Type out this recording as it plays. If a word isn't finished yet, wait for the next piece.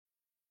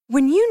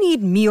When you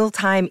need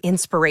mealtime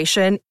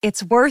inspiration,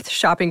 it's worth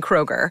shopping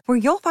Kroger, where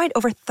you'll find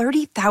over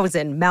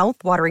 30,000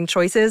 mouth-watering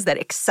choices that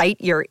excite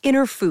your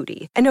inner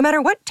foodie. And no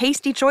matter what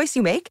tasty choice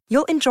you make,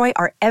 you'll enjoy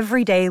our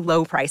everyday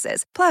low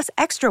prices, plus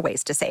extra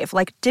ways to save,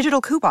 like digital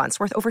coupons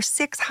worth over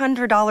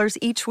 $600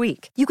 each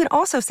week. You can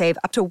also save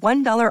up to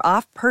 $1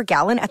 off per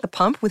gallon at the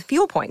pump with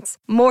fuel points.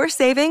 More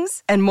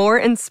savings and more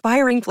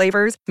inspiring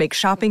flavors make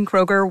shopping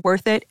Kroger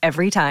worth it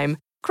every time.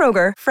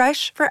 Kroger,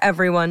 fresh for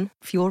everyone.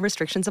 Fuel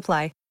restrictions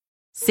apply.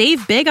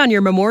 Save big on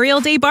your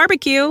Memorial Day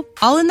barbecue,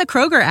 all in the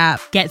Kroger app.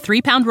 Get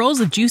 3-pound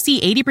rolls of juicy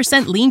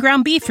 80% lean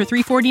ground beef for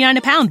 $3.49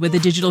 a pound with a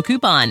digital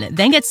coupon.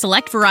 Then get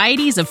select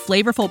varieties of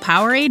flavorful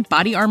Powerade,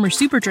 Body Armor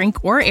Super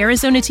Drink, or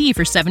Arizona tea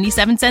for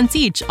 77 cents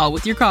each, all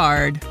with your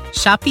card.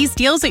 Shop these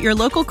deals at your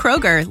local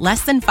Kroger,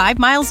 less than 5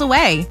 miles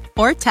away.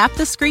 Or tap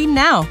the screen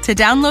now to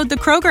download the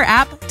Kroger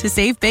app to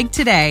save big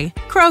today.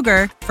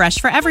 Kroger,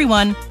 fresh for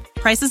everyone.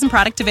 Prices and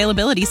product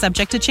availability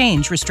subject to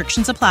change.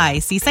 Restrictions apply.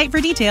 See site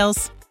for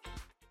details.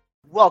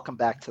 Welcome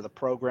back to the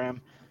program.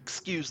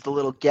 Excuse the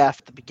little gaffe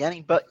at the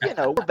beginning, but,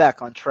 we're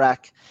back on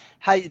track.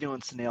 How you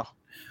doing, Sunil?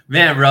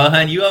 Man,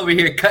 Rohan, you over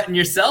here cutting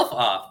yourself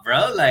off,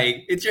 bro.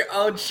 Like, it's your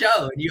own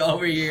show, and you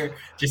over here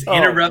just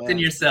interrupting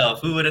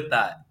yourself. Who would have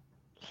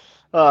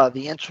thought?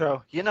 The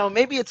intro.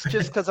 Maybe it's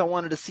just because I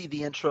wanted to see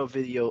the intro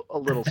video a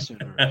little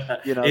sooner.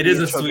 It is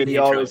a sweet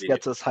video. Always Always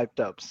gets us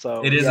hyped up.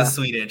 So it is a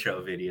sweet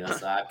intro video,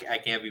 so I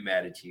can't be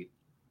mad at you.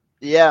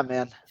 Yeah,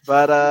 man.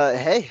 But,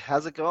 hey,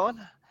 how's it going?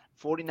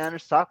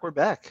 49ers talk, we're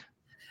back.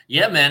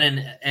 Yeah, man,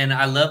 and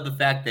I love the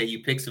fact that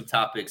you picked some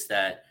topics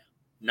that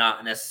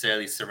not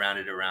necessarily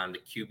surrounded around the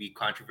QB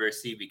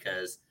controversy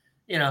because,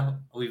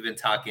 we've been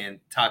talking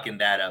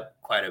that up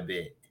quite a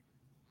bit.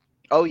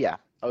 Oh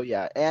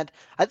yeah. And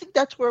I think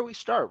that's where we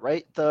start,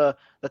 right? The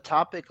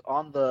topic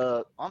on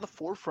the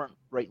forefront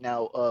right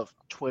now of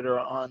Twitter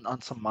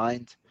on some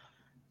minds,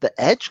 the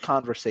edge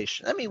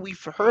conversation. I mean,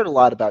 we've heard a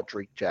lot about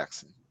Drake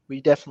Jackson. We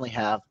definitely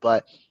have,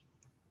 but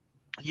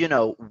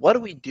what do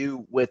we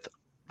do with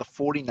the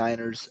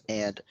 49ers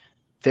and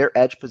their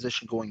edge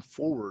position going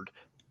forward?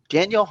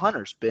 Danielle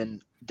Hunter's been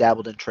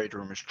dabbled in trade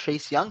rumors.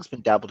 Chase Young's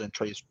been dabbled in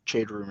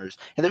trade rumors.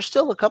 And there's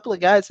still a couple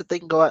of guys that they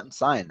can go out and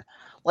sign.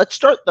 Let's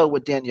start, though,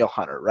 with Danielle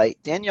Hunter, right?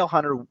 Danielle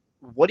Hunter,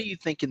 what are you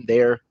thinking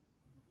there?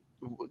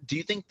 Do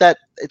you think that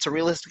it's a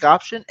realistic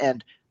option?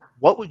 And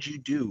what would you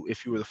do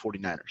if you were the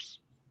 49ers?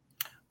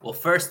 Well,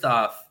 first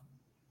off,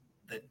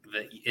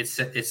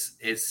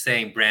 it's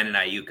saying Brandon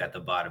Ayuk at the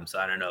bottom, so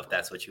I don't know if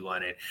that's what you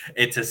wanted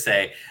it to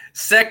say.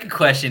 Second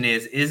question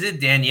is it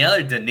Danielle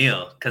or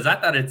Danielle? Because I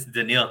thought it's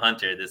Danielle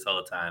Hunter this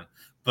whole time,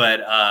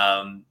 but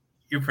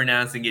you're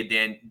pronouncing it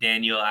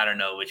Daniel. I don't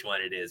know which one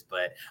it is,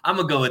 but I'm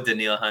gonna go with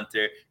Danielle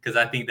Hunter because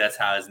I think that's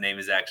how his name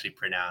is actually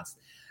pronounced.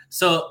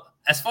 So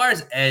as far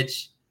as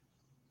edge,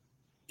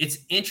 it's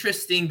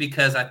interesting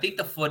because I think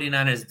the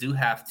 49ers do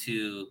have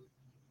to,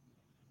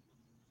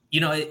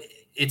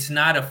 it's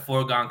not a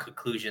foregone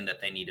conclusion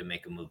that they need to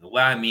make a move. And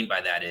what I mean by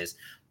that is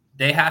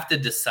they have to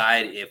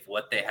decide if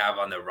what they have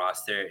on the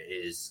roster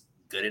is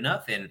good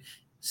enough. And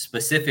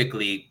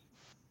specifically,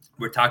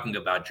 we're talking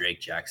about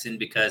Drake Jackson,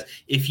 because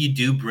if you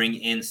do bring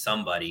in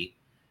somebody,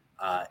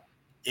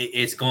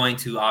 it's going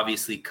to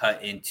obviously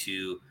cut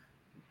into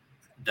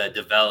the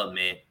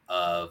development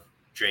of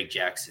Drake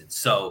Jackson.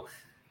 So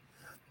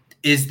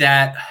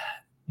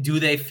do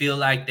they feel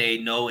like they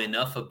know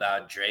enough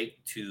about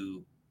Drake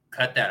to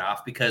cut that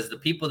off? Because the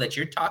people that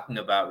you're talking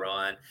about,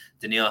 Rohan,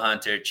 Danielle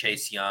Hunter,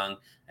 Chase Young,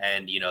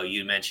 and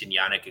you mentioned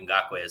Yannick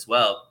Ngakoue as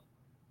well.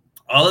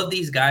 All of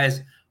these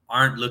guys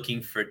aren't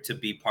looking to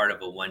be part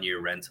of a one-year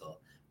rental.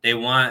 They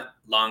want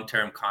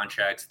long-term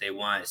contracts. They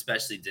want,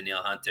 especially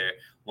Danielle Hunter,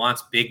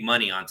 wants big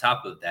money on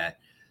top of that.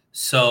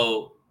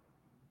 So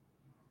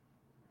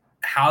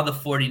how the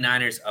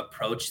 49ers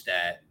approach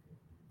that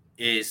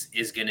is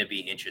going to be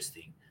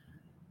interesting.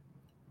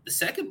 The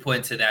second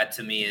point to that,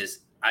 to me, is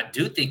I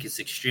do think it's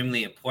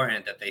extremely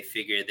important that they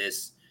figure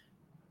this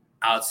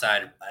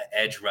outside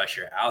edge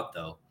rusher out,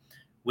 though.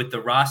 With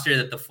the roster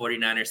that the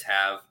 49ers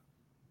have,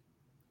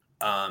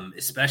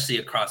 especially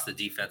across the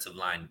defensive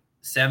line,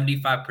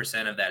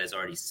 75% of that is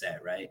already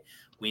set, right?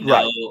 We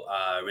know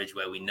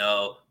Ridgeway, we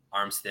know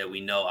Armstead, we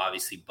know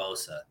obviously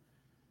Bosa.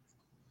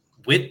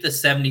 With the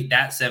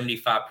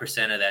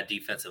 75% of that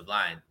defensive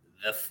line,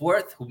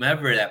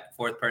 whomever that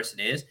fourth person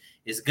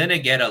is going to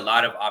get a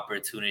lot of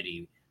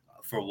opportunity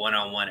for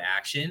one-on-one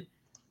action,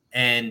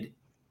 and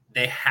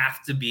they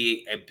have to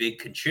be a big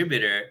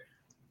contributor.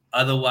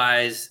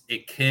 Otherwise,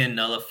 it can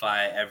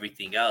nullify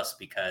everything else,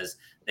 because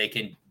they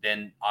can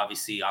then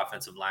obviously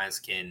offensive lines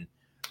can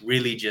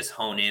really just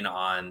hone in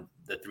on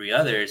the three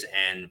others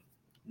and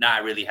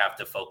not really have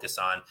to focus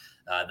on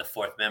the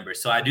fourth member.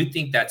 So I do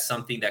think that's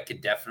something that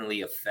could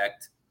definitely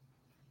affect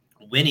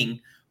winning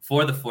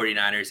for the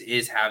 49ers,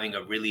 is having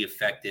a really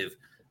effective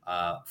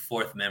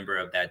fourth member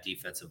of that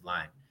defensive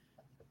line.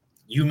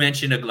 You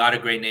mentioned a lot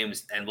of great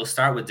names, and we'll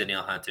start with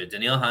Danielle Hunter.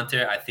 Danielle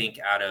Hunter, I think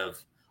out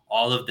of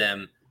all of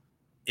them,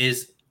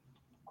 is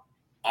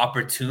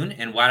opportune.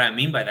 And what I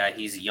mean by that,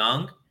 he's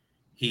young,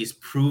 He's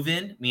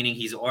proven, meaning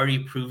he's already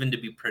proven to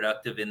be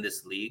productive in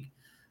this league.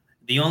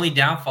 The only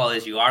downfall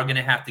is you are going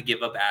to have to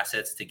give up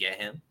assets to get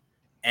him.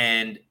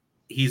 And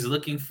he's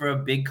looking for a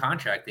big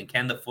contract. And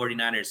can the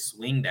 49ers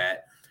swing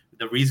that?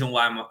 The reason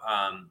why,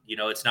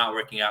 it's not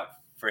working out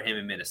for him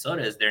in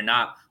Minnesota is they're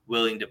not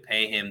willing to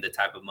pay him the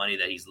type of money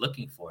that he's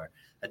looking for.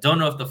 I don't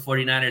know if the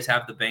 49ers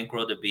have the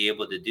bankroll to be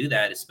able to do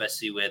that,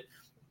 especially with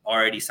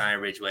already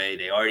signed Ridgeway.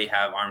 They already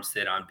have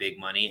Armstead on big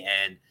money.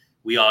 And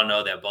we all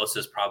know that Bosa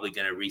is probably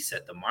going to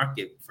reset the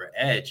market for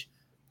edge.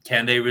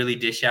 Can they really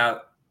dish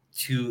out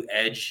 2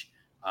 edge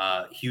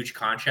huge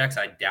contracts?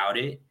 I doubt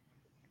it.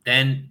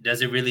 Then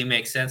does it really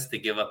make sense to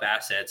give up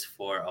assets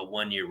for a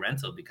 1-year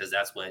rental? Because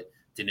that's what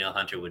Danielle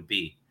Hunter would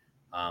be.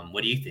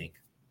 What do you think?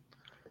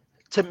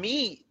 To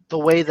me, the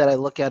way that I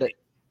look at it,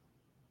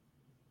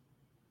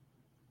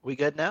 we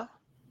good now?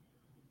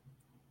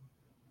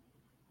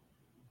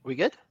 We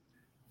good?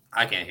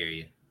 I can't hear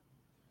you.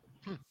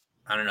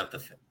 I don't know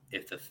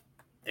if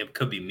it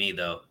could be me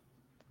though.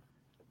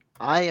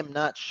 I am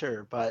not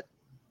sure, but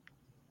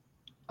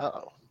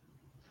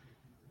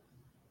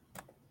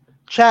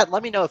Chat,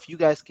 let me know if you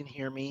guys can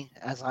hear me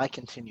as I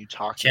continue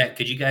talking. Chat,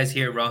 could you guys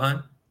hear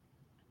Rohan?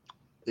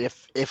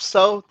 If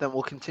so, then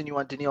we'll continue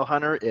on Danielle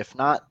Hunter. If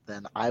not,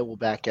 then I will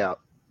back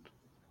out.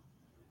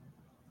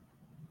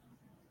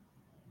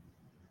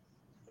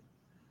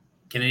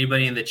 Can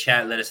anybody in the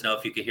chat let us know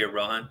if you could hear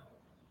Rohan?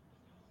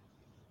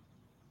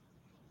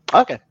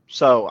 Okay,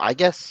 so I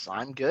guess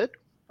I'm good.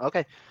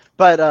 Okay,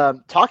 but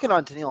talking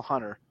on Danielle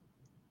Hunter,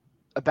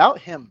 about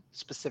him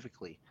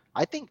specifically,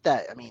 I think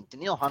that,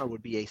 Danielle Hunter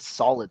would be a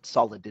solid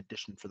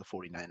addition for the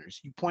 49ers.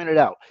 You pointed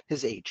out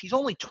his age. He's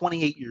only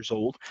 28 years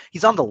old.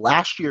 He's on the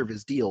last year of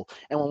his deal.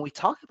 And when we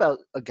talk about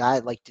a guy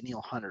like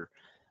Danielle Hunter,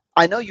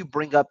 I know you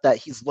bring up that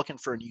he's looking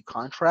for a new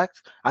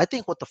contract. I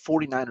think what the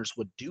 49ers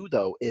would do,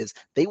 though, is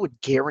they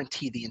would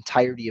guarantee the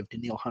entirety of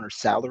Danielle Hunter's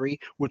salary,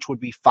 which would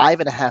be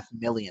 $5.5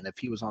 million if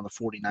he was on the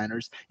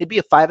 49ers. It'd be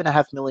a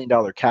 $5.5 million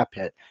cap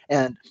hit.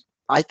 And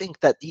I think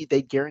that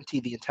they guarantee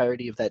the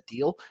entirety of that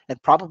deal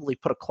and probably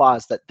put a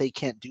clause that they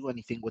can't do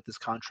anything with this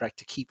contract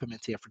to keep him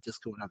in San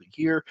Francisco another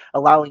year,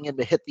 allowing him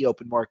to hit the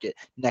open market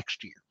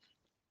next year.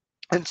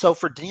 And so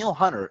for Danielle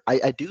Hunter,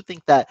 I do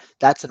think that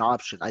that's an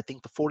option. I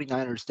think the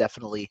 49ers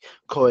definitely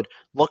could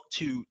look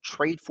to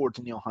trade for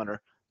Danielle Hunter.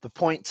 The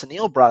point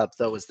Sunil brought up,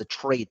 though, is the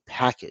trade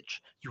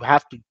package. You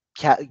have to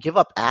give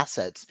up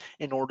assets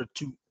in order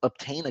to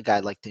obtain a guy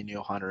like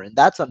Danielle Hunter. And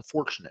that's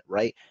unfortunate,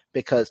 right?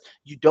 Because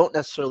you don't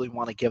necessarily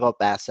want to give up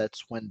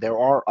assets when there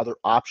are other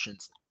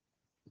options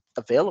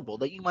available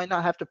that you might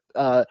not have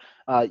to,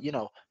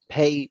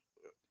 pay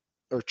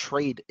or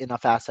trade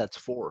enough assets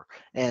for.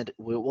 And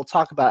we'll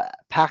talk about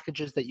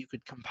packages that you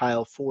could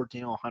compile for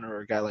Danielle Hunter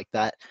or a guy like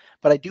that.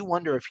 But I do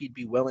wonder if he'd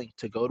be willing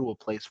to go to a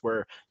place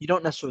where you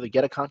don't necessarily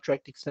get a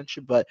contract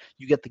extension, but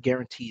you get the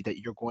guarantee that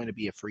you're going to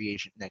be a free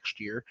agent next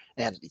year.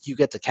 And you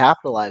get to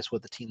capitalize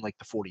with a team like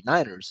the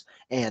 49ers.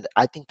 And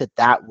I think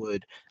that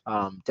would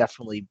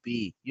definitely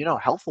be,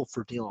 helpful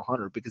for Danielle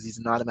Hunter because he's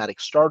an automatic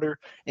starter.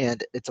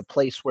 And it's a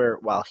place where,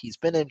 while he's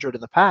been injured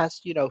in the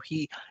past,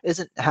 he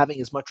isn't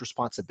having as much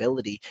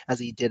responsibility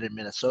as he did in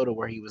Minnesota,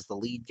 where he was the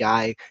lead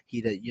guy.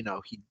 He'd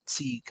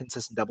see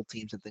consistent double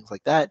teams and things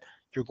like that.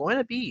 You're going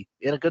to be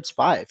in a good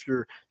spot if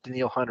you're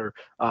Danielle Hunter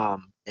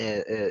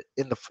in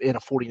a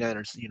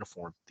 49ers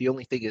uniform. The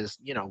only thing is,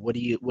 would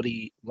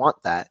he want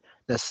that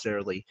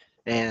necessarily?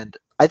 And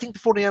I think the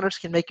 49ers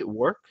can make it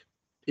work.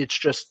 It's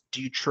just,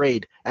 do you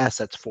trade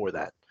assets for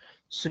that?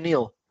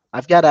 Sunil,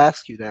 I've got to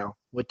ask you now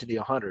with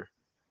Danielle Hunter,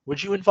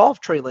 would you involve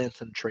Trey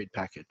Lance in a trade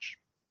package?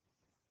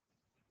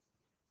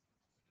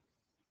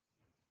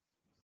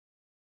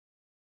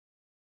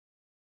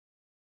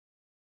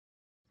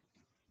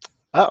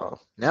 Uh-oh,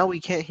 now we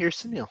can't hear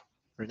Sunil.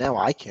 Or now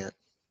I can't.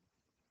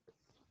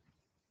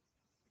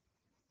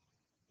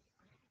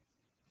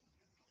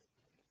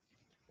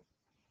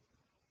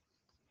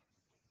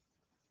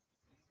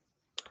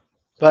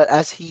 But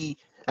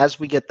as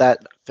we get that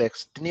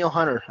fixed, Danielle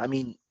Hunter,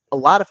 a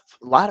lot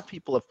of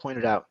people have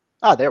pointed out.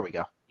 Oh, there we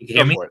go. You can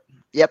hear me? For it.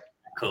 Yep.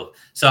 Cool.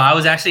 So I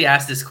was actually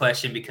asked this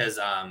question because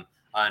on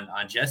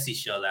Jesse's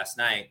show last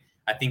night,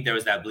 I think there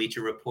was that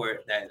Bleacher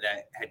Report that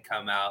had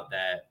come out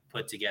that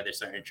put together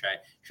certain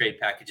trade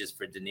packages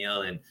for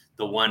Danielle, and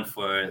the one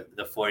for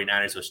the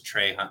 49ers was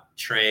Trey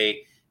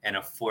and a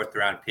 4th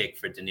round pick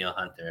for Danielle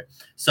Hunter.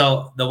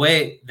 So the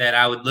way that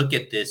I would look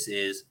at this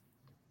is,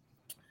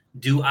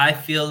 do I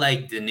feel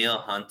like Danielle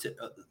Hunter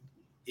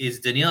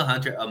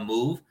a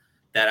move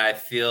that I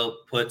feel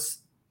puts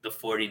the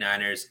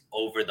 49ers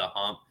over the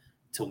hump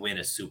to win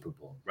a Super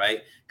Bowl,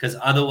 right? Because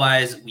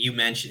otherwise, you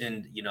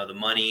mentioned, the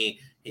money,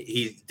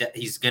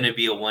 he's going to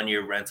be a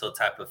 1-year rental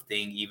type of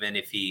thing. Even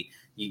if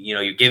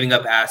you're giving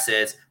up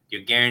assets,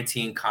 you're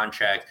guaranteeing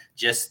contract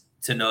just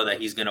to know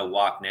that he's going to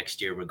walk next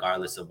year,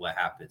 regardless of what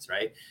happens,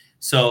 right?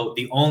 So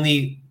the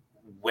only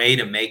way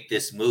to make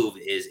this move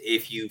is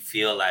if you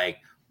feel like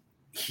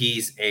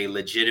he's a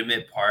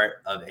legitimate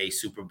part of a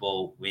Super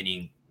Bowl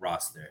winning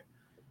roster.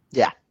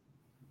 Yeah.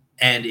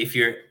 And if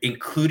you're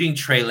including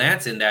Trey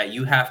Lance in that,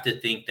 you have to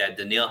think that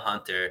Danielle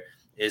Hunter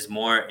is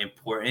more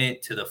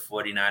important to the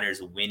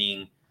 49ers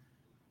winning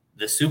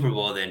the Super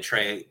Bowl than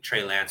Trey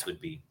Lance would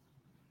be.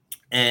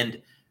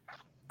 And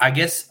I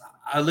guess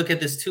I look at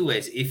this two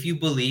ways. If you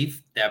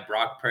believe that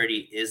Brock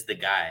Purdy is the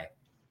guy,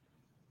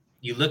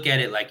 you look at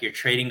it like you're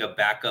trading a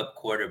backup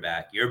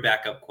quarterback, your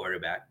backup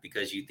quarterback,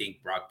 because you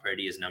think Brock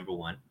Purdy is number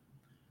one,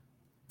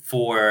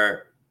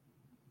 for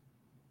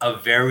a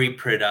very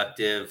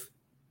productive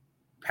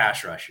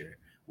pass rusher,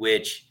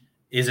 which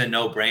is a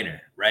no-brainer,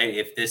 right?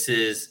 If this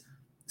is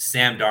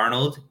Sam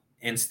Darnold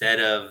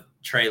instead of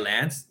Trey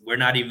Lance, we're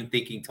not even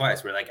thinking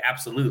twice. We're like,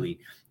 absolutely,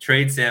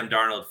 trade Sam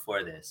Darnold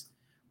for this.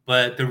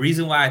 But the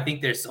reason why I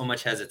think there's so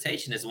much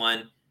hesitation is,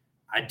 one,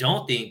 I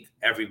don't think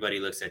everybody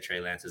looks at Trey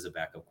Lance as a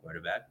backup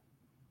quarterback.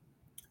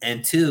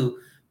 And two,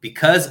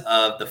 because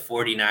of the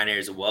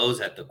 49ers'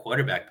 woes at the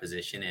quarterback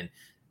position and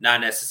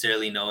not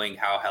necessarily knowing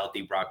how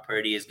healthy Brock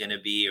Purdy is going to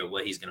be or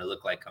what he's going to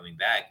look like coming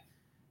back,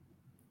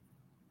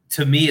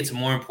 to me, it's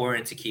more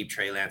important to keep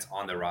Trey Lance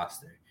on the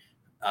roster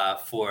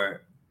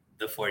for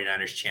the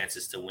 49ers'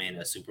 chances to win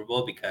a Super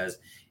Bowl, because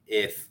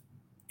if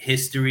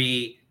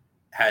history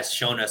has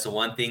shown us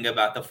one thing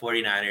about the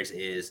 49ers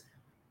is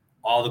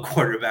all the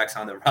quarterbacks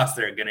on the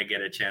roster are going to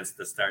get a chance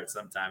to start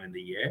sometime in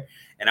the year.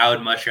 And I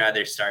would much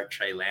rather start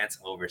Trey Lance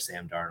over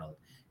Sam Darnold.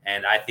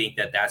 And I think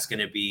that that's going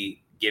to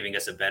be giving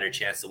us a better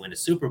chance to win a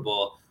Super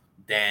Bowl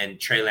than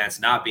Trey Lance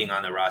not being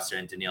on the roster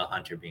and Danielle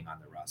Hunter being on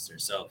the roster.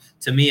 So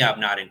to me, I'm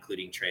not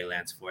including Trey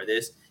Lance for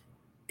this.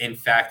 In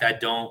fact, I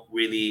don't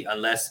really,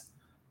 unless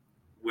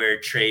we're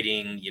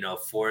trading,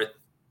 fourth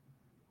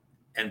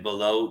and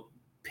below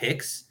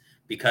picks,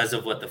 because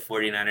of what the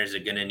 49ers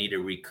are going to need to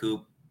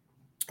recoup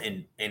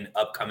in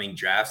upcoming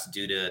drafts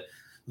due to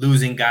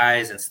losing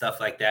guys and stuff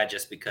like that,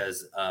 just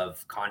because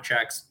of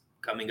contracts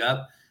coming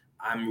up.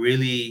 I'm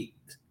really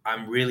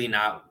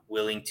not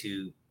willing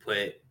to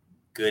put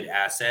good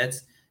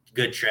assets,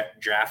 good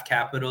draft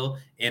capital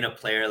in a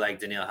player like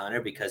Danielle Hunter,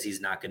 because he's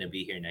not going to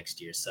be here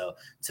next year. So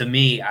to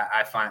me,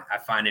 I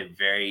find it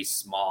very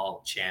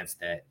small chance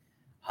that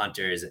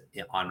Hunter is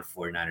on the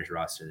 49ers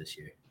roster this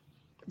year.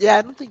 Yeah,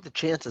 I don't think the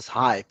chance is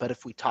high, but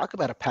if we talk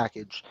about a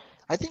package,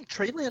 I think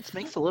Trey Lance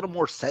makes a little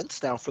more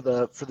sense now for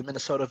the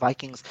Minnesota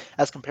Vikings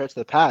as compared to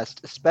the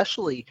past,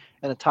 especially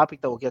in a topic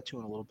that we'll get to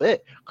in a little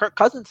bit. Kirk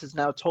Cousins has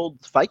now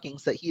told the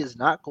Vikings that he is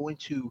not going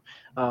to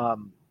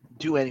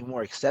do any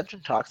more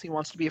extension talks. He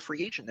wants to be a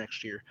free agent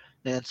next year.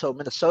 And so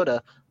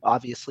Minnesota,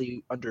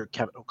 obviously under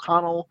Kevin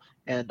O'Connell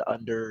and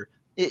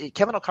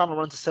Kevin O'Connell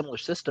runs a similar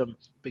system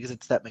because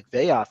it's that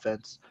McVay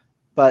offense.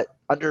 But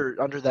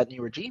under that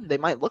new regime, they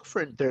might look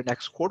for their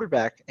next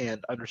quarterback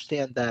and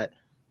understand that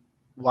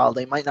while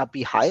they might not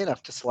be high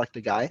enough to select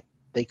a guy,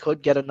 they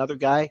could get another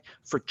guy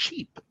for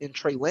cheap in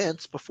Trey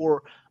Lance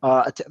before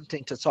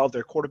attempting to solve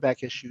their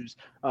quarterback issues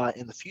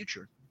in the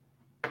future.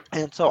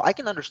 And so I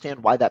can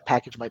understand why that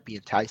package might be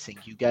enticing.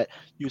 You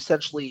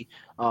essentially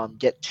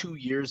get 2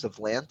 years of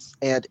Lance,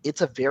 and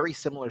it's a very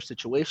similar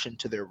situation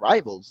to their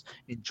rivals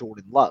in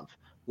Jordan Love.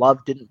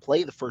 Love didn't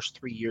play the first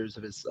 3 years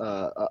of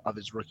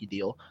his rookie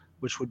deal,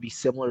 which would be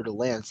similar to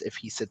Lance if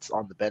he sits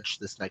on the bench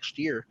this next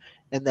year.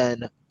 And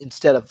then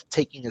instead of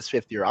taking his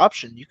fifth-year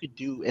option, you could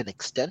do an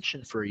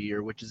extension for a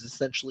year, which is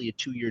essentially a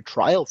 2-year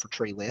trial for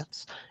Trey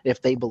Lance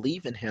if they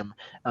believe in him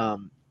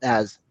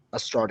as a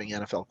starting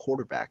NFL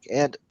quarterback.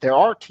 And there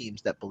are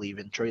teams that believe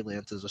in Trey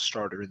Lance as a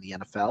starter in the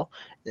NFL.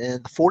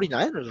 And the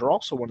 49ers are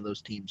also one of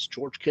those teams.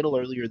 George Kittle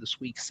earlier this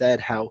week said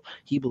how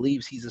he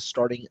believes he's a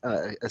starting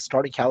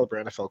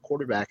caliber NFL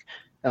quarterback,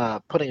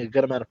 putting a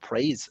good amount of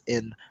praise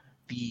in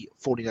the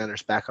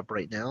 49ers backup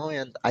right now.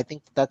 And I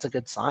think that's a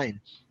good sign.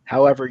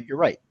 However, you're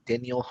right.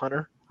 Danielle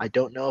Hunter, I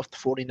don't know if the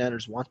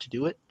 49ers want to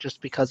do it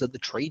just because of the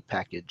trade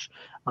package.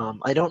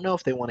 I don't know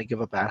if they want to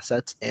give up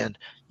assets. And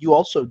you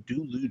also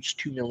do lose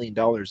 $2 million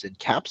in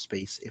cap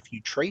space if you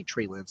trade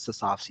Trey Lance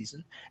this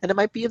offseason. And it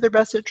might be in their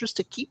best interest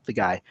to keep the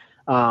guy.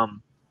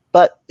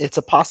 But it's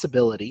a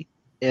possibility.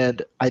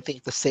 And I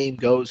think the same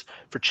goes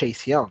for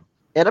Chase Young.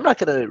 And I'm not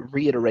going to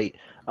reiterate,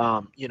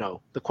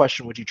 the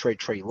question, would you trade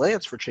Trey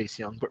Lance for Chase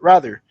Young? But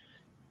rather,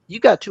 you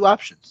got two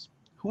options.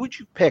 Who would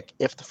you pick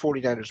if the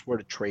 49ers were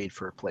to trade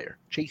for a player?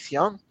 Chase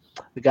Young,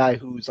 the guy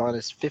who's on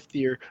his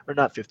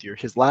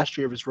his last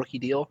year of his rookie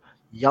deal,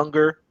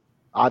 younger,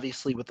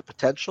 obviously with the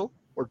potential,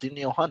 or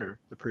Danielle Hunter,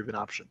 the proven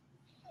option?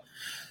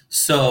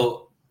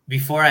 So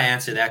before I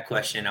answer that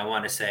question, I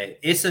want to say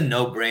it's a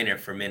no-brainer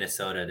for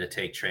Minnesota to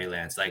take Trey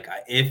Lance. Like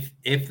if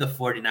the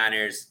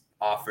 49ers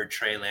offered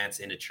Trey Lance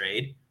in a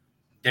trade,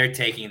 they're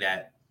taking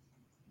that.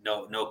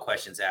 No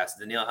questions asked.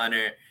 Danielle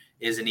Hunter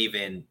didn't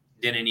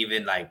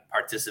even like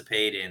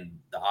participate in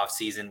the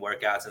off-season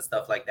workouts and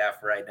stuff like that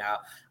for right now.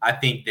 I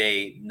think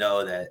they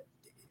know that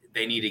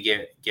they need to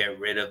get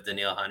rid of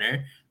Danielle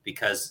Hunter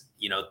because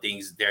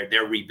things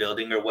they're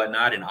rebuilding or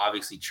whatnot, and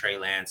obviously Trey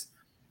Lance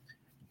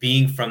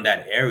being from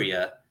that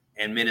area,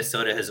 and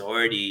Minnesota has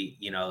already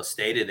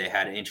stated they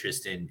had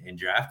interest in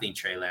drafting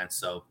Trey Lance.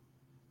 So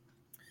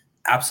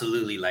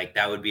absolutely, like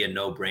that would be a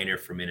no-brainer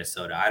for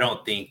Minnesota. I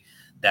don't think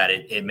that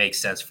it makes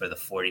sense for the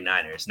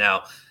 49ers.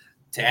 Now,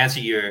 to answer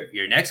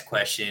your next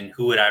question,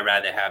 who would I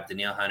rather have,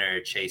 Danielle Hunter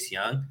or Chase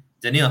Young?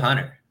 Danielle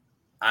Hunter.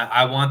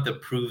 I want the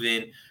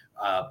proven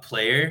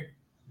player.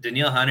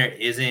 Danielle Hunter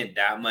isn't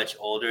that much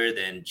older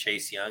than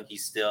Chase Young.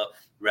 He's still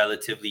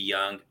relatively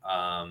young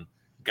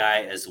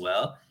guy as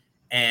well.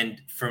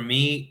 And for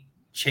me,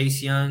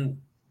 Chase Young,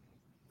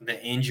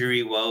 the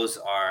injury woes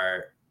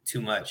are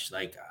too much.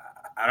 Like,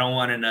 I don't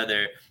want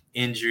another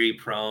injury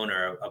prone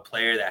or a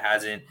player that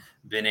hasn't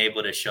been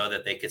able to show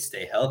that they could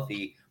stay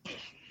healthy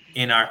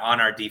on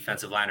our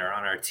defensive line or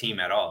on our team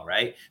at all,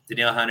 right?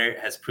 Danielle Hunter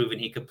has proven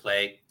he could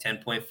play,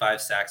 10.5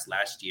 sacks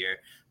last year,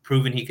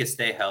 proven he could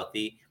stay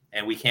healthy.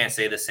 And we can't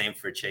say the same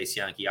for Chase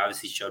Young. He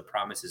obviously showed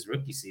promise his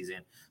rookie season,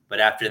 but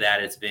after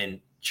that, it's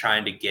been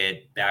trying to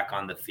get back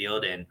on the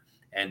field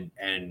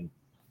and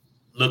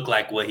look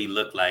like what he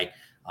looked like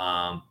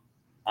on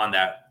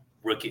that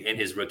rookie in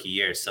his rookie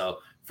year. So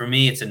for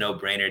me, it's a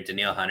no-brainer.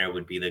 Danielle Hunter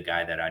would be the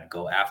guy that I'd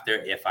go after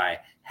if I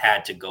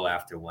had to go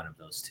after one of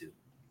those two.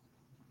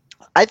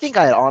 I think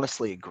I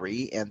honestly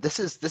agree, and this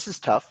is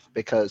tough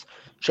because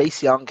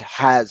Chase Young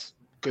has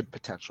good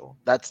potential.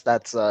 That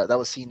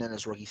was seen in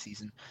his rookie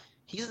season.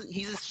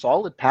 He's a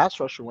solid pass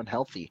rusher when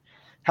healthy.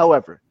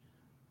 However,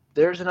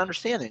 there's an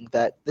understanding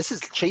that this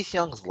is Chase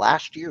Young's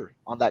last year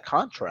on that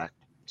contract.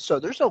 So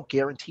there's no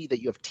guarantee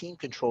that you have team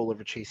control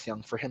over Chase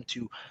Young for him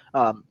to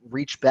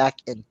reach back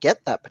and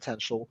get that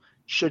potential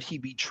should he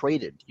be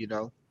traded,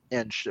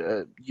 and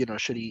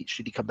should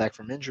he come back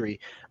from injury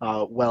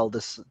to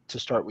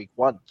start week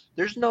 1.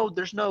 There's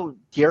no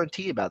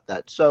guarantee about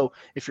that. So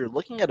if you're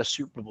looking at a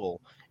Super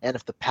Bowl and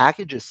if the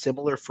package is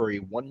similar for a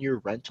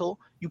 1-year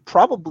rental, you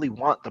probably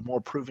want the more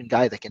proven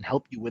guy that can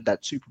help you win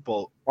that Super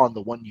Bowl on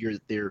the 1 year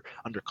that they're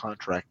under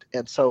contract.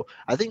 And so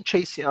I think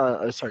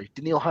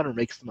Danielle Hunter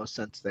makes the most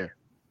sense there.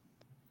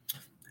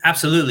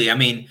 Absolutely. I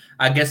mean,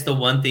 I guess the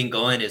one thing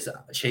going is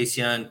Chase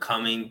Young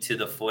coming to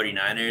the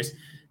 49ers.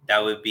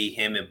 That would be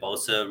him and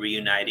Bosa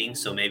reuniting.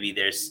 So maybe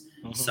there's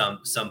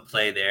some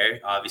play there.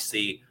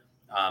 Obviously,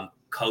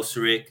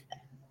 Kosaric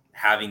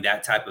having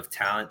that type of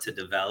talent to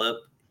develop.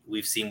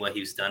 We've seen what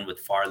he's done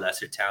with far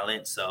lesser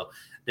talent. So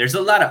there's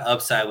a lot of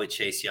upside with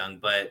Chase Young.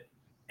 But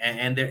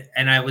and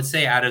I would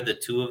say out of the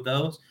two of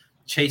those,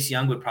 Chase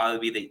Young would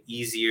probably be the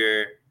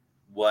easier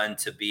one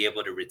to be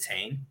able to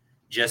retain,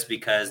 just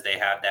because they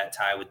have that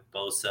tie with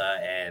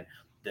Bosa and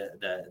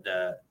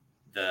the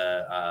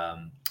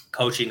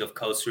coaching of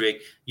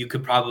Kosaric. You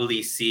could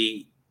probably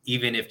see,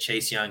 even if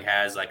Chase Young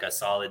has like a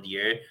solid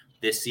year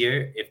this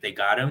year, if they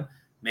got him,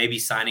 maybe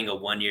signing a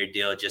 1-year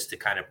deal just to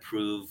kind of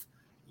prove,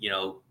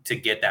 to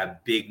get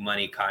that big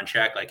money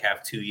contract, like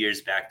have 2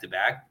 years back to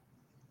back.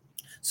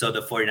 So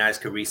the 49ers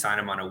could re-sign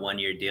him on a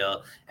 1-year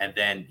deal, and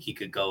then he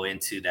could go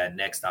into that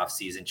next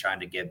offseason trying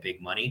to get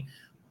big money.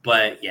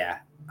 But yeah,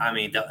 I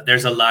mean,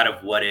 there's a lot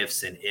of what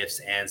ifs and ifs,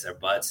 ands, or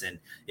buts. And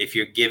if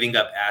you're giving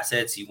up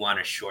assets, you want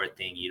a short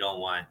thing. You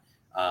don't want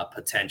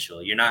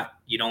potential. You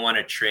don't want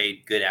to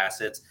trade good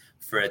assets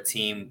for a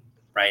team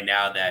right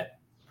now that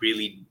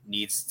really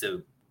needs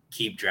to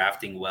keep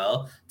drafting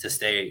well to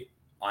stay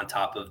on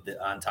top of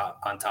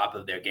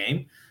their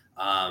game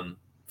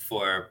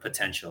for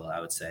potential, I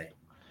would say.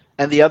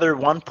 And the other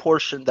one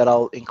portion that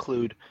I'll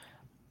include,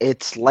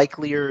 it's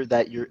likelier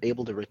that you're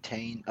able to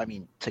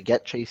to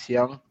get Chase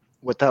Young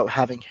without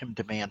having him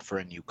demand for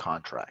a new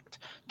contract.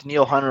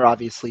 Danielle Hunter,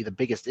 obviously, the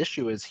biggest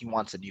issue is he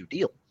wants a new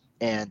deal.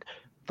 And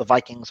the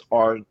Vikings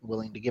are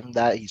willing to give him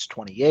that. He's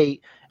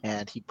 28,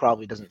 and he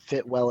probably doesn't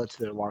fit well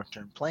into their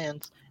long-term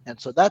plans. And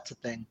so that's a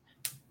thing.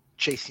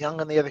 Chase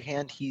Young, on the other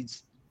hand,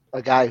 he's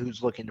a guy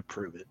who's looking to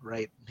prove it,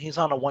 right? He's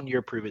on a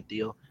 1-year prove-it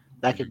deal.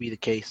 That could be the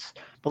case.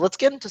 But let's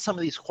get into some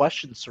of these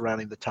questions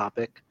surrounding the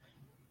topic.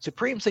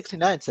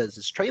 Supreme69 says,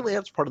 is Trey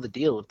Lance part of the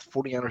deal if the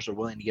 49ers are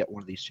willing to get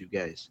one of these two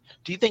guys?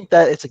 Do you think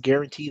that it's a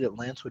guarantee that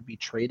Lance would be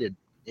traded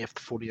if the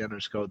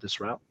 49ers go this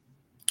route?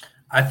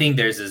 I think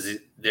there's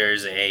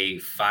a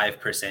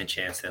 5%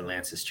 chance that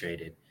Lance is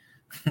traded.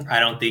 I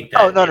don't think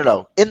that. Oh,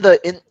 no.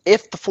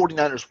 If the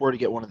 49ers were to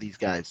get one of these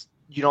guys,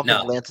 you don't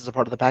think Lance is a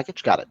part of the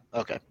package? Got it.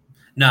 Okay.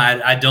 No,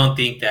 I don't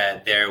think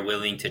that they're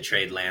willing to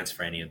trade Lance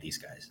for any of these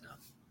guys. No.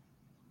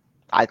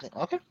 I think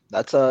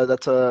that's a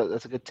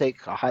good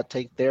take, a hot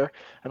take there.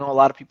 I know a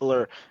lot of people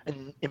are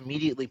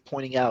immediately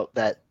pointing out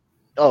that,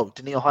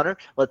 Danielle Hunter,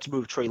 let's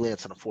move Trey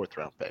Lance in a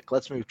 4th-round pick.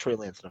 Let's move Trey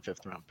Lance in a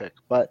 5th-round pick.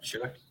 But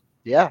sure,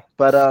 yeah,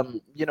 but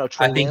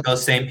Trey I think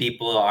those same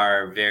people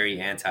are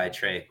very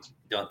anti-Trey.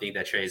 Don't think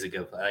that Trey's a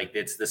good player. Like,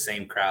 it's the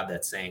same crowd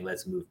that's saying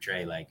let's move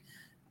Trey. Like,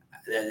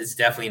 it's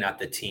definitely not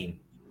the team.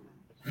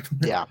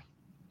 Yeah.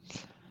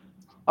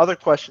 Other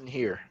question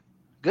here.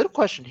 Good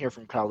question here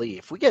from Kali.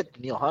 If we get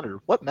Danielle Hunter,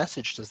 what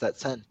message does that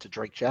send to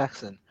Drake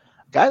Jackson,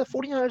 a guy the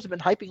 49ers have been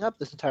hyping up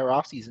this entire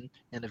offseason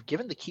and have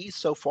given the keys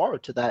so far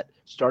to that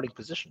starting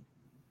position?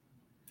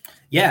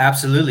 Yeah,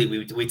 absolutely.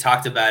 We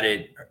talked about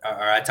it,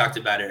 or I talked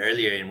about it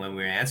earlier, and when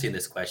we were answering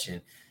this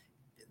question,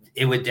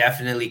 it would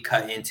definitely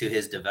cut into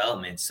his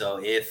development. So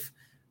if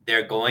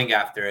they're going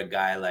after a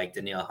guy like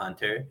Danielle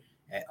Hunter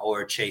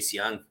or Chase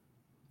Young,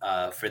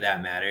 for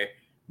that matter,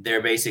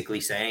 they're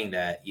basically saying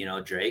that,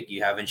 Drake,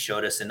 you haven't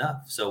showed us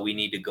enough. So we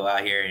need to go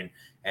out here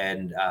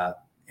and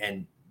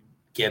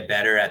get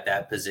better at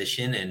that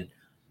position. And,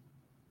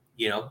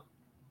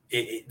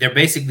 they're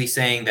basically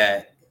saying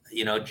that,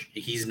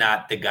 he's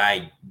not the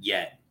guy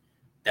yet.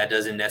 That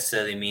doesn't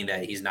necessarily mean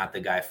that he's not the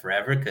guy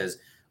forever, because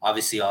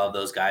obviously all of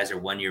those guys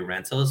are 1-year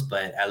rentals,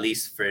 but at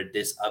least for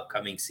this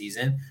upcoming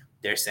season,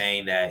 they're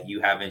saying that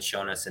you haven't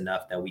shown us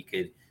enough that we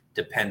could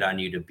depend on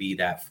you to be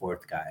that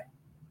fourth guy.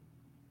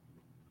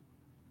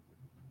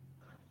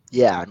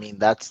 Yeah, I mean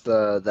that's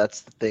the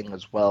thing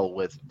as well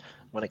with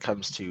when it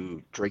comes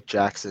to Drake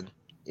Jackson.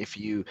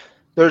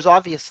 There's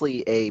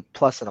obviously a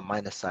plus and a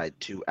minus side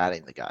to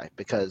adding the guy,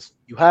 because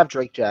you have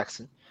Drake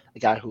Jackson, a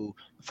guy who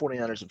the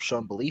 49ers have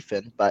shown belief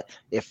in, but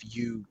if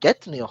you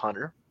get Danielle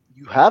Hunter,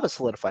 you have a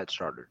solidified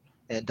starter.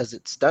 And does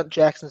it stunt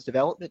Jackson's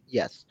development?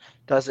 Yes.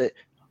 Does it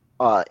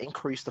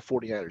increase the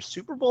 49ers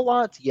Super Bowl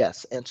odds?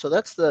 Yes. And so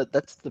that's the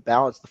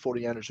balance the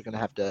 49ers are going to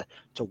have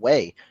to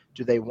weigh.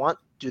 Do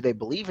they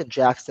believe in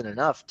Jackson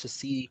enough to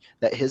see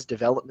that his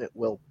development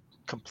will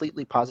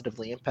completely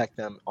positively impact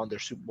them on their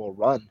Super Bowl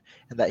run,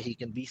 and that he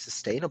can be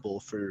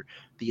sustainable for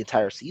the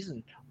entire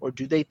season? Or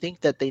do they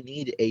think that they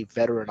need a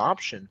veteran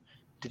option,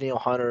 Danielle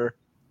Hunter,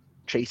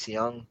 Chase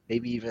Young,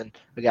 maybe even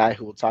a guy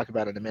who we'll talk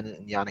about in a minute,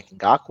 in Yannick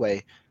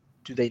Ngakoue?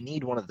 Do they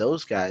need one of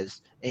those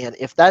guys? And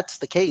if that's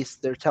the case,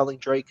 they're telling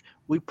Drake,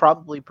 we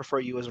probably prefer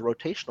you as a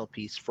rotational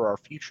piece for our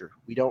future.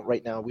 We don't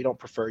right now. We don't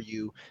prefer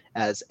you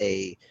as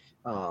a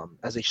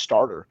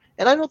starter.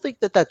 And I don't think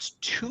that that's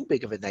too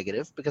big of a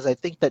negative, because I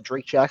think that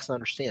Drake Jackson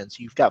understands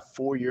you've got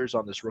 4 years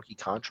on this rookie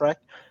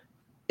contract.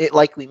 It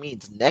likely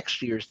means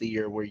next year's the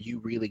year where you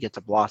really get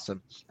to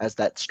blossom as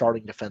that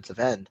starting defensive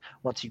end.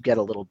 Once you get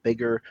a little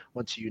bigger,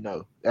 once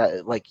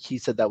like he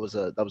said, that was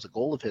a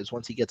goal of his.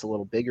 Once he gets a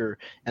little bigger,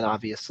 and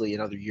obviously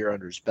another year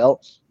under his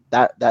belt,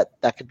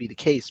 that could be the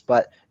case.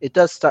 But it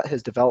does stunt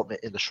his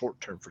development in the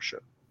short term for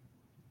sure.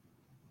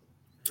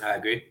 I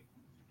agree.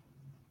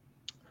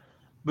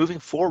 Moving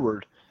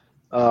forward,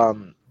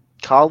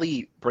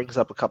 Kali brings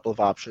up a couple of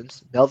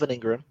options: Melvin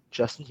Ingram,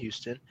 Justin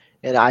Houston,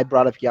 and I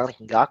brought up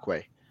Yannick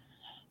Ngakoue.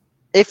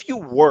 If you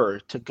were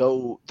to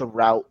go the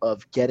route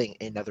of getting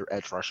another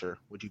edge rusher,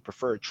 would you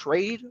prefer a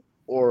trade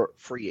or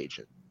free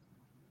agent?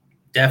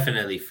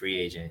 Definitely free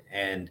agent.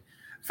 And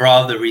for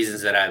all the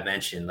reasons that I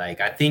mentioned, like,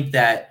 I think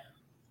that,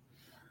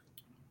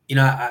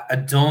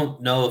 I don't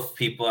know if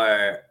people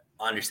are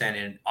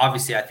understanding.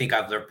 Obviously, I think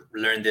I've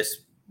learned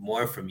this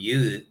more from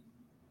you,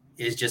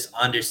 is just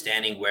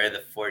understanding where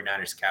the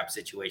 49ers cap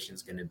situation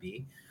is going to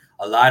be.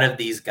 A lot of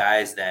these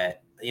guys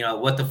that,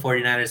 what the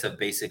 49ers have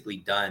basically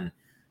done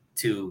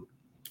to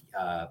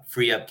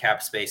free up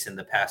cap space in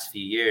the past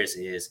few years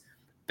is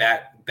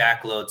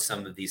backload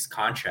some of these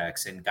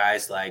contracts, and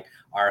guys like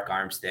Arik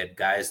Armstead,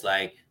 guys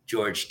like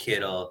George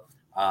Kittle,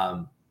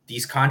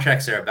 these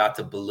contracts are about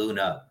to balloon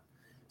up.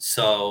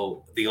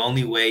 So the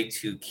only way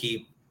to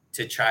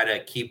try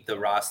to keep the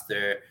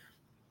roster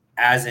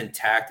as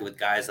intact with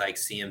guys like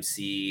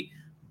CMC,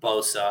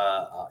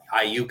 Bosa,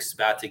 Ayuk's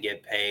about to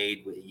get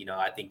paid.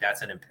 I think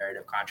that's an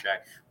imperative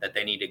contract that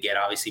they need to get.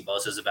 Obviously,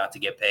 Bosa's about to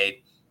get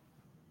paid.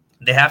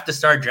 They have to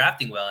start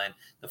drafting well.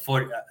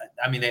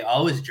 And they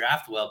always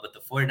draft well, but the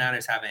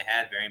 49ers haven't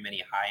had very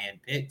many high-end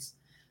picks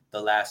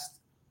the last,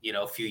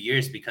 few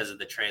years because of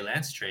the Trey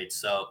Lance trade.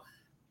 So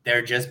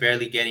they're just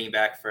barely getting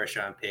back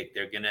first-round pick.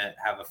 They're going to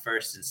have a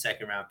first and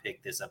second-round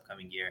pick this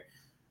upcoming year.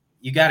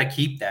 You got to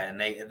keep that.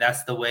 And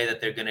that's the way that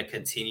they're going to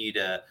continue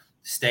to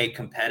stay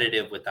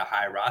competitive with the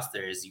high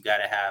roster, is you got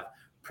to have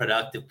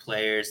productive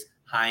players,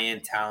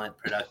 high-end talent,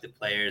 productive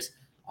players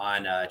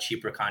on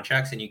cheaper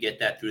contracts, and you get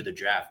that through the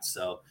draft.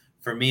 So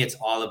for me, it's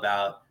all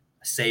about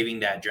saving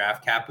that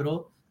draft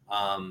capital.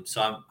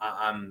 So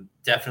I'm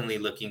definitely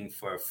looking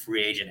for a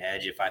free agent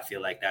edge if I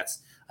feel like that's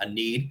a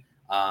need.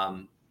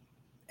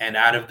 And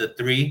out of the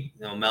three,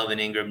 Melvin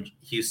Ingram,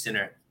 Houston,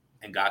 or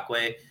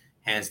Ngakoue,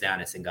 hands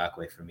down, it's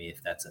Ngakoue for me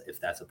if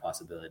that's a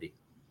possibility.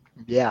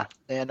 Yeah,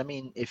 and I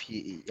mean,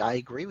 I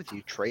agree with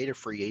you. Trade a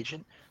free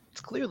agent. It's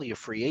clearly a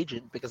free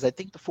agent, because I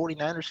think the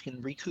 49ers can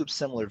recoup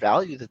similar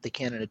value that they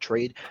can in a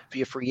trade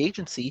via free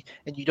agency,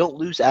 and you don't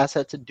lose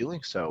assets in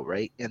doing so,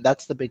 right? And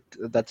that's the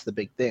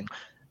big thing.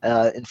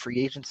 In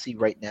free agency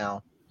right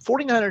now,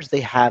 49ers,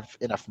 they have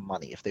enough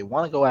money. If they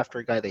want to go after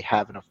a guy, they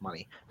have enough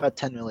money. About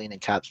 $10 million in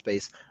cap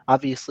space.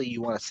 Obviously,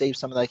 you want to save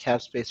some of that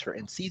cap space for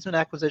in-season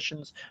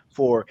acquisitions,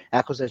 for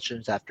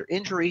acquisitions after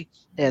injury,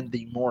 and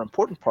the more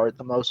important part,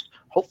 the most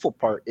hopeful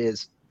part,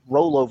 is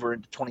roll over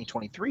into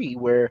 2023,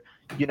 where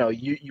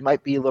you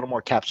might be a little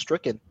more cap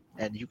stricken,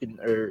 and you can,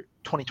 or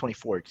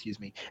 2024, excuse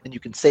me, and you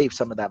can save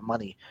some of that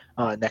money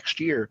next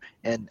year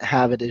and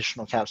have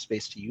additional cap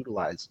space to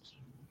utilize.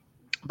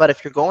 But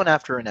if you're going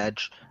after an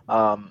edge,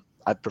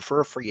 I prefer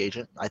a free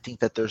agent. I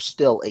think that there's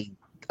still a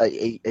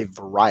a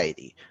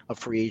variety of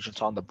free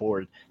agents on the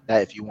board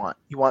that if you want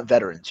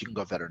veterans, you can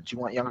go veterans. You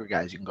want younger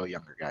guys, you can go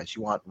younger guys.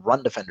 You want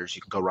run defenders,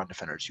 you can go run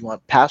defenders. You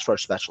want pass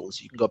rush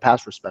specialists, you can go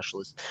pass rush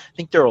specialists. I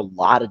think there are a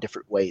lot of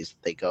different ways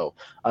that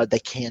they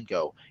can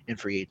go in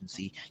free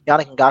agency.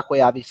 Yannick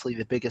Ngakoue, obviously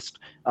the biggest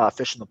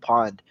fish in the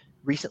pond,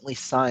 recently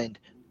signed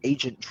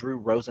agent Drew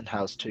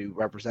Rosenhaus to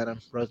represent him.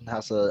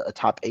 Rosenhaus, a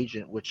top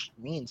agent, which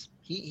means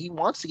he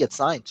wants to get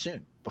signed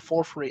soon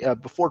before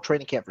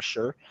training camp for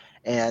sure.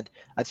 And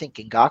I think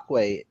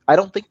Ngakoue, I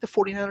don't think the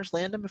 49ers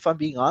land him if I'm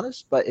being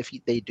honest, but if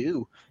they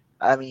do,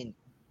 I mean,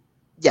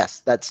 yes,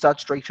 that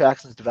stunts Drake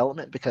Jackson's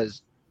development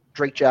because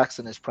Drake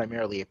Jackson is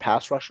primarily a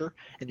pass rusher,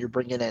 and you're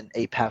bringing in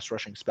a pass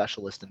rushing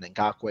specialist in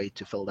Ngakoue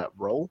to fill that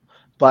role.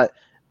 But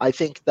I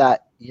think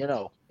that,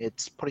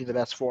 it's putting the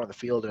best four on the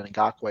field, and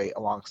Ngakoue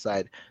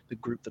alongside the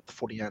group that the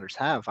 49ers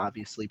have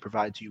obviously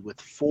provides you with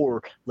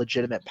four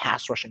legitimate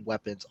pass rushing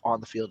weapons on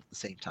the field at the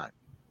same time.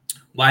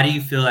 Why do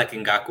you feel like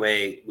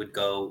Ngakoue would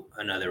go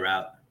another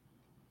route?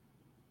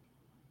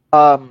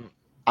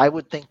 I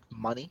would think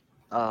money.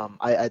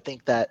 I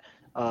think that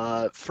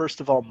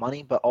first of all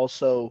money, but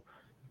also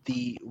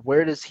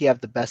where does he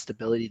have the best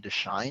ability to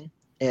shine?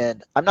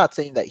 And I'm not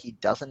saying that he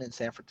doesn't in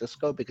San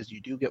Francisco because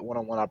you do get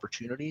one-on-one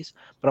opportunities,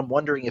 but I'm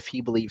wondering if he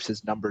believes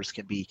his numbers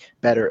can be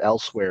better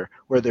elsewhere,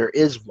 where there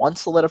is one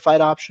solidified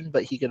option,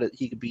 but he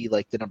could be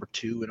like the number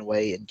 2 in a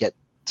way and get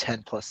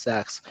 10 plus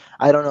sacks.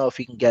 I don't know if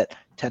he can get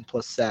 10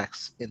 plus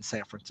sacks in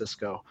San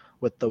Francisco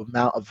with the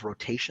amount of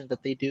rotation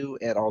that they do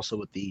and also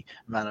with the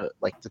amount of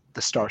like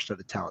the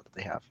star-studded talent that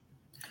they have.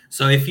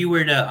 So if you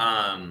were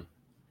to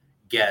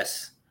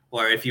guess,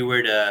 or if you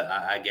were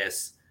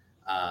to,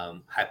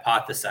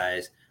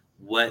 hypothesize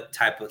what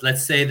type of,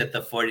 let's say that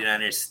the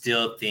 49ers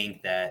still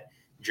think that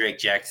Drake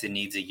Jackson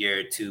needs a year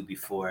or two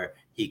before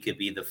he could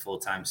be the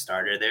full-time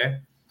starter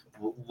there.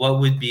 What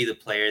would be the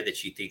player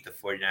that you think the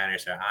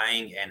 49ers are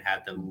eyeing and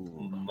have the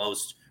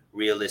most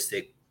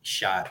realistic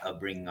shot of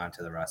bringing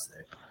onto the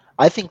roster?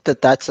 I think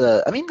that's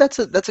a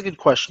good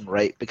question,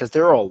 right? Because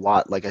there are a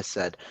lot, like I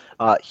said,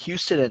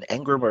 Houston and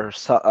Ingram are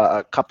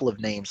a couple of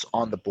names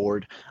on the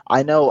board.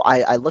 I know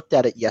I looked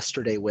at it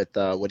yesterday with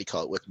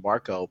with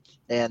Marco,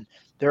 and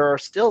there are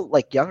still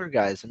like younger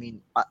guys. I mean,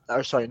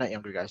 or sorry, not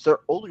younger guys. There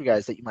are older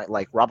guys that you might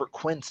like. Robert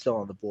Quinn still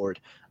on the board.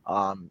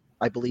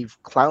 I believe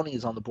Clowney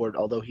is on the board,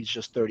 although he's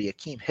just 30.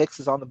 Akeem Hicks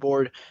is on the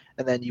board,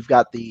 and then you've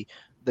got the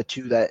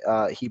two that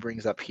he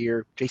brings up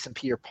here. Jason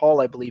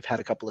Pierre-Paul, I believe, had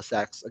a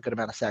good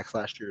amount of sacks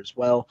last year as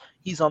well.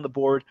 He's on the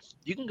board.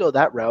 You can go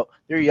that route.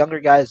 There are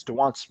younger guys,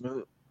 Dewan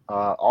Smoot,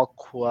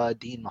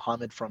 Al-Quadin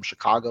Muhammad from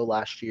Chicago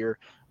last year.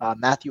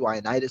 Matthew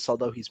Ioannidis,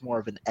 although he's more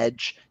of an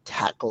edge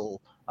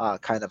tackle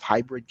kind of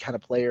hybrid kind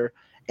of player.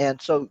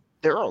 And so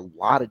there are a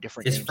lot of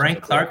different names. Is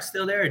Frank Clark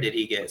still there, or did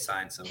he get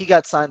signed somewhere? He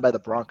got signed by the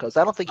Broncos.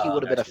 I don't think he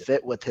would have been a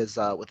fit with his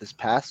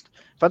past.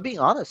 If I'm being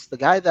honest, the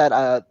guy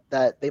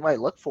that they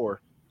might look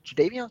for,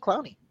 Jadeveon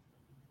Clowney,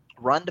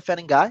 run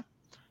defending guy.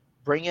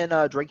 Bring in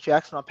Drake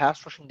Jackson on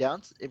pass rushing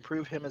downs,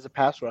 improve him as a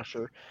pass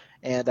rusher,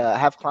 and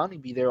have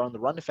Clowney be there on the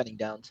run defending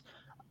downs.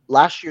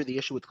 Last year, the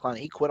issue with Clowney,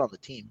 he quit on the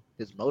team.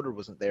 His motor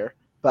wasn't there.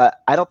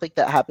 But I don't think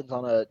that happens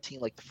on a team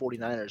like the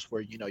 49ers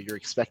where, you're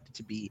expected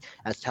to be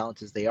as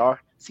talented as they are.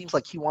 Seems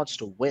like he wants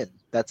to win.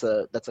 That's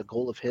a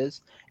goal of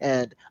his.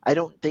 And I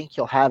don't think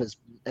he'll have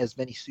as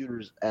many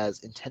suitors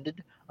as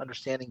intended,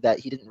 understanding that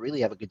he didn't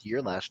really have a good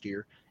year last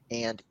year.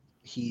 And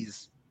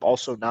he's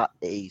also not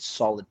a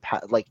solid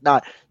it's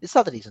not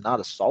that he's not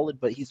a solid,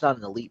 but he's not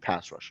an elite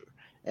pass rusher.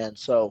 And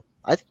so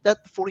I think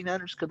that the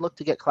 49ers could look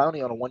to get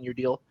Clowney on a 1-year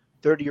deal,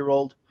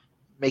 30-year-old,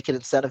 make it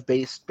incentive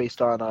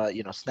based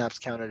on snaps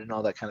counted and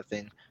all that kind of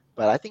thing.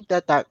 But I think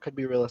that could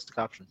be a realistic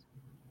option.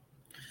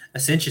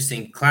 That's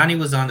interesting. Clowney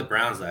was on the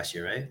Browns last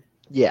year, right?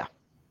 Yeah.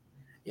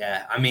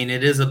 Yeah. I mean,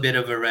 it is a bit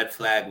of a red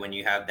flag when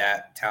you have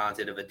that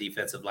talented of a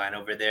defensive line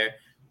over there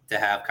to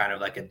have kind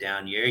of like a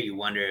down year. You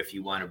wonder if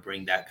you want to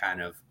bring that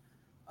kind of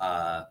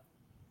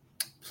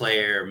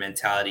player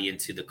mentality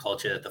into the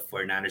culture that the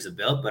 49ers have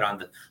built. But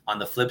on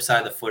the flip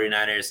side, the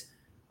 49ers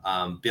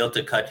built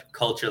a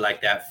culture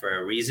like that for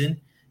a reason,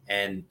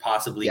 and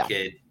possibly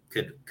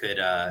could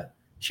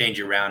change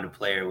around a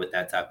player with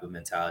that type of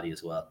mentality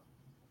as well.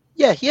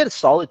 Yeah, he had a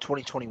solid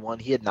 2021.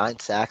 He had 9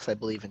 sacks, I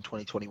believe, in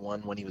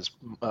 2021 when he was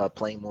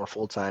playing more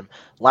full-time.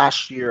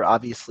 Last year,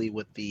 obviously,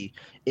 with the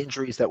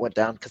injuries that went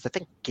down, because I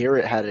think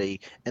Garrett had a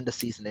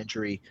end-of-season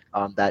injury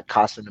that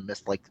cost him to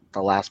miss, like,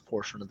 the last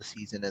portion of the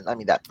season. And, I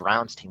mean, that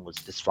Browns team was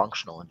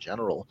dysfunctional in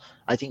general.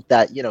 I think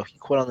that, he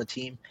quit on the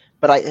team.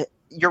 But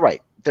you're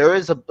right. There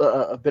is a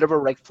bit of a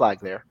red flag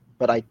there.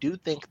 But I do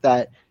think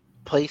that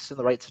placed in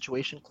the right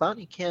situation,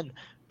 Clowney can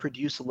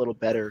produce a little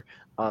better,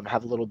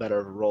 have a little better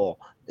of a role,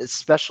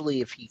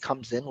 especially if he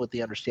comes in with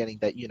the understanding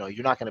that,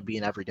 you're not going to be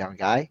an every down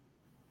guy.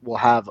 We'll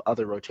have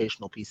other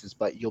rotational pieces,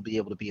 but you'll be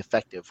able to be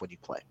effective when you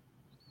play.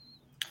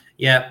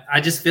 Yeah, I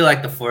just feel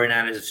like the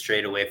 49ers have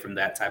strayed away from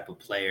that type of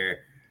player,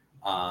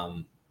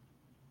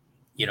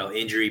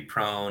 injury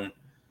prone,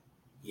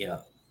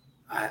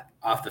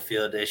 off the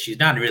field issues,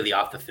 not really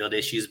off the field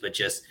issues, but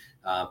just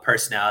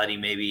personality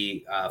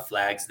maybe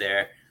flags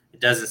there. It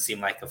doesn't seem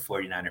like a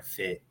 49er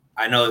fit.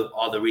 I know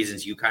all the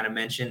reasons you kind of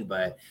mentioned,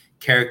 but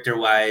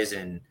character-wise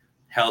and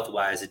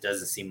health-wise, it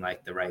doesn't seem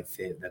like the right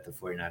fit that the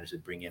 49ers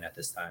would bring in at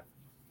this time.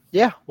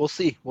 Yeah, we'll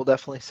see. We'll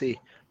definitely see.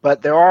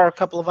 But there are a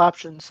couple of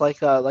options,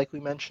 like we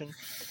mentioned.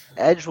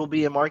 Edge will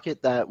be a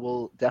market that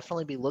will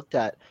definitely be looked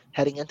at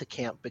heading into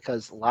camp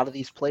because a lot of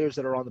these players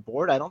that are on the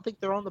board, I don't think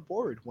they're on the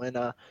board when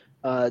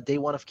day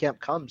one of camp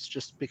comes,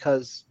 just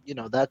because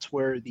that's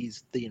where the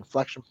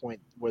inflection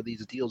point where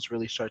these deals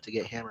really start to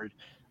get hammered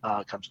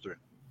comes through.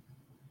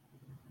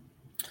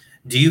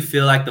 Do you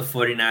feel like the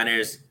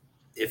 49ers,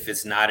 if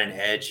it's not an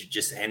edge,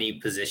 just any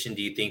position,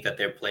 do you think that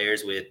their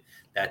players with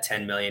that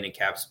 $10 million in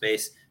cap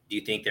space, do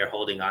you think they're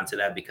holding on to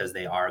that because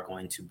they are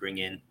going to bring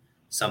in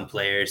some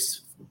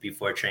players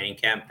before training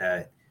camp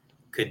that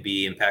could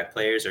be impact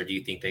players, or do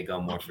you think they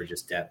go more for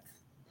just depth?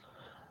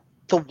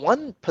 The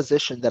one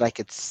position that I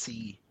could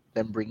see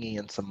them bringing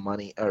in some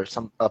money or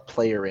a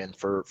player in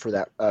for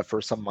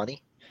some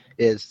money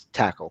is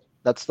tackle.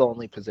 That's the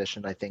only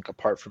position I think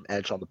apart from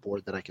edge on the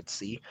board that I could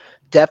see.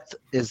 Depth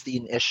is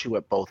an issue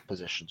at both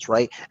positions,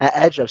 right? At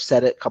edge, I've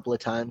said it a couple of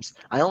times.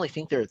 I only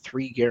think there are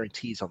 3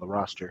 guarantees on the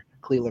roster: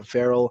 Cleveland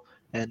Farrell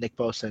and Nick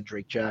Bosa and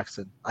Drake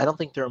Jackson. I don't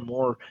think there are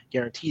more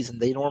guarantees, and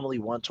they normally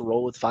want to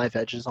roll with 5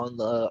 edges on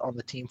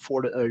the team,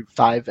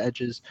 5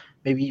 edges,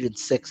 maybe even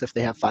 6 if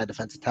they have 5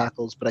 defensive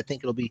tackles. But I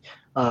think it'll be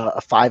a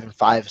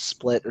 5-and-5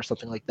 split or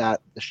something like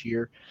that this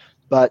year.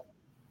 But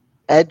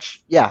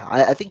edge, yeah,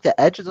 I think the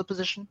edge is a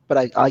position, but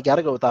I got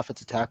to go with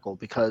offensive tackle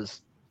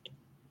because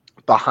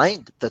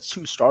behind the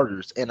 2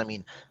 starters, and I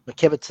mean,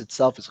 McKivitz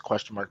itself is a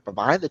question mark, but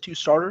behind the 2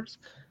 starters,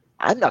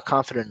 I'm not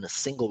confident in a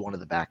single one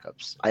of the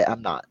backups.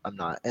 I'm not.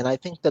 And I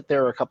think that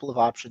there are a couple of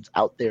options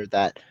out there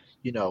that,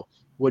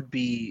 would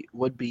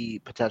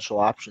be potential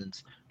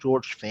options.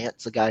 George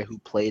Fant's a guy who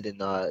played in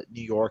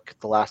New York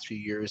the last few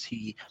years.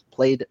 He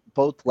played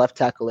both left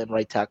tackle and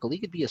right tackle. He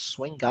could be a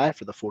swing guy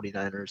for the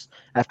 49ers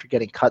after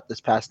getting cut this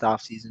past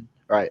offseason.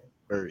 Right.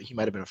 Or he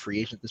might have been a free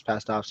agent this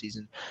past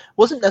offseason.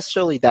 Wasn't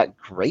necessarily that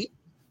great,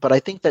 but I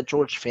think that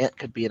George Fant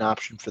could be an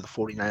option for the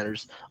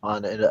 49ers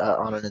on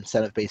an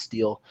incentive-based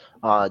deal.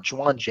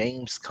 Juwan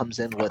James comes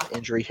in with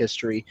injury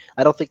history.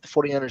 I don't think the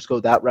 49ers go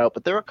that route,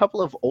 but there are a couple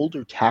of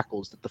older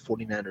tackles that the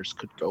 49ers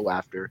could go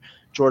after.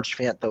 George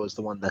Fant, though, is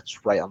the one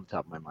that's right on the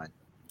top of my mind.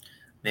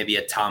 Maybe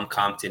a Tom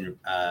Compton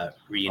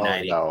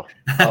reuniting. Oh,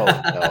 no.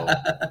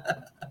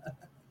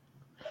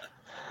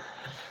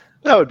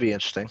 That would be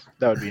interesting.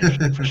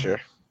 For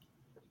sure.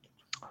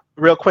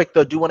 Real quick,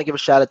 though, do want to give a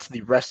shout out to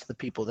the rest of the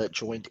people that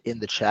joined in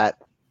the chat.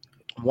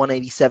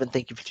 187,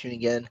 thank you for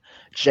tuning in.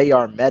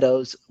 JR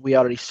Meadows, we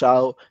already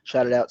saw.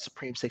 Shouted out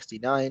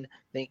Supreme69,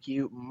 thank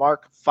you.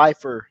 Mark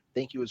Pfeiffer,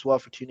 thank you as well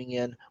for tuning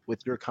in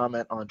with your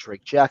comment on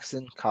Drake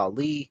Jackson.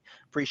 Kali,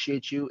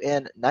 appreciate you.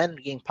 And 9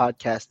 Game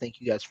Podcast, thank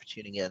you guys for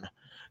tuning in.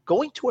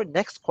 Going to our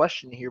next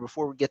question here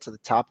before we get to the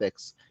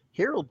topics.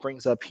 Harold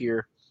brings up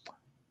here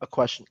a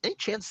question. Any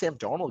chance Sam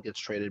Darnold gets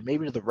traded,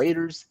 maybe to the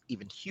Raiders,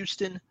 even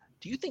Houston?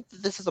 Do you think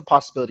that this is a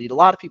possibility? A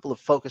lot of people have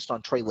focused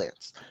on Trey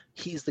Lance.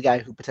 He's the guy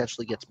who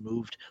potentially gets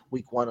moved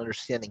week 1,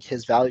 understanding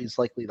his value is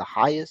likely the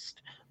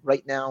highest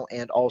right now,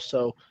 and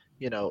also,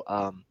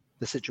 the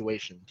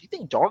situation. Do you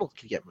think Darnold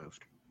could get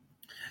moved?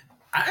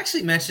 I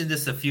actually mentioned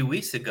this a few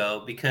weeks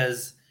ago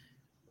because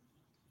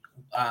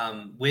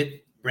with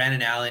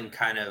Brandon Allen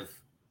kind of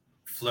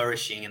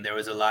flourishing, and there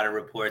was a lot of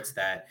reports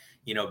that,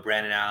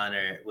 Brandon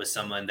Allen was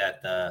someone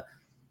that the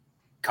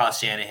Kyle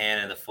Shanahan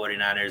and the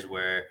 49ers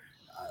were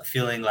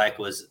feeling like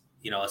was,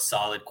 a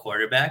solid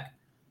quarterback.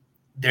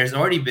 There's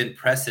already been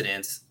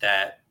precedents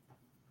that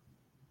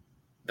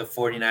the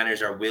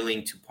 49ers are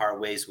willing to part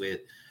ways with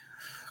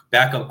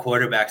backup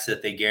quarterbacks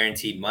that they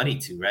guaranteed money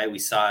to, right? We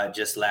saw it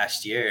just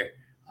last year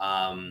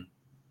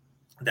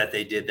that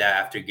they did that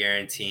after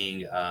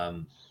guaranteeing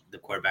the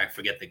quarterback,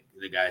 forget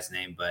the guy's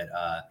name, but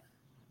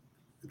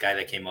the guy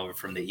that came over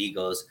from the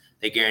Eagles,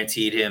 they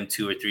guaranteed him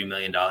 $2 or $3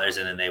 million, and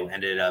then they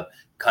ended up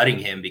cutting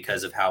him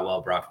because of how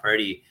well Brock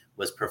Purdy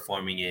was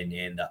performing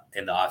in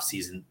the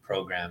offseason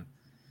program.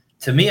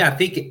 To me, I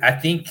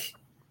think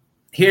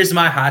here's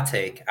my hot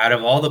take. Out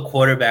of all the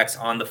quarterbacks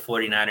on the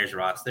 49ers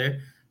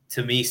roster,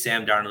 to me,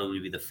 Sam Darnold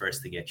would be the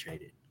first to get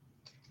traded.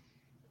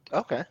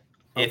 Okay.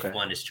 If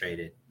one is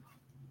traded.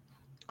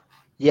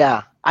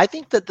 Yeah, I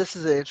think that this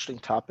is an interesting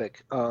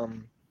topic.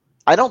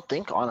 I don't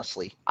think,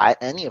 honestly,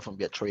 any of them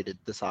get traded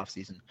this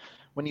offseason.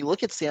 When you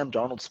look at Sam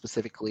Darnold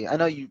specifically, I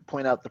know you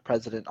point out the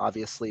precedent,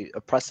 obviously,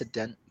 with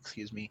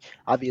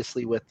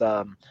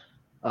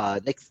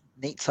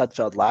Nate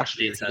Sudfeld last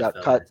year. He got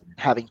cut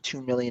having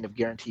 $2 million of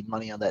guaranteed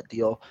money on that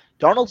deal.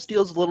 Darnold's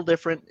deal is a little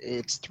different.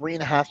 It's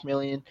 $3.5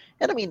 million.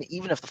 And I mean,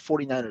 even if the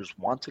 49ers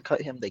want to cut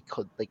him, they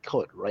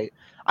could, right?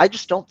 I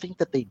just don't think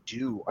that they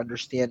do,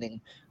 understanding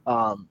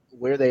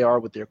where they are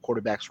with their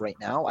quarterbacks right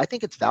now. I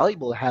think it's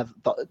valuable to have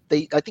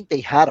I think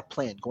they had a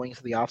plan going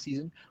into the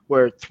offseason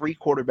where 3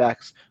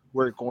 quarterbacks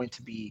were going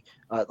to be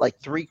like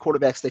 3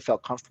 quarterbacks they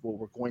felt comfortable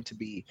were going to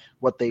be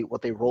what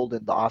they rolled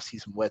in the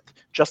offseason with,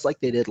 just like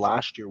they did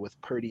last year with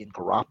Purdy and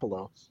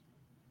Garoppolo.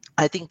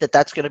 I think that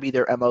that's going to be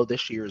their MO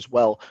this year as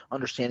well,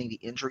 understanding the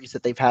injuries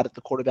that they've had at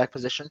the quarterback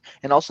position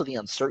and also the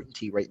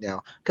uncertainty right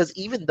now. Because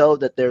even though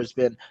that there's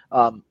been,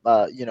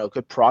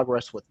 good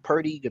progress with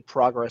Purdy, good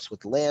progress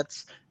with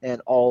Lance,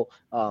 and all,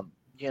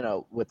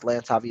 with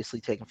Lance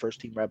obviously taking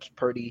first-team reps,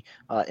 Purdy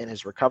in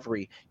his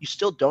recovery, you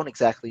still don't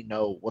exactly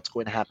know what's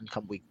going to happen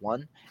come week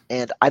one.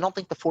 And I don't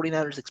think the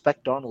 49ers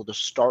expect Darnold to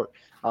start,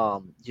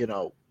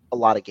 a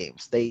lot of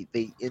games. They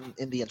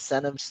in the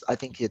incentives, I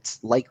think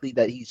it's likely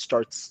that he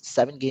starts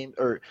 7 games,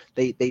 or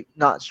they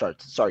not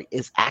starts, sorry,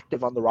 is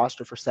active on the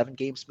roster for 7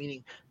 games,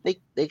 meaning they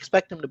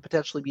expect him to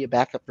potentially be a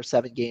backup for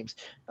 7 games.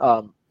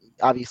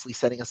 Obviously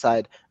setting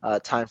aside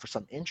time for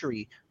some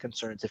injury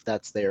concerns if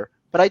that's there.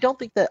 But I don't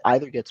think that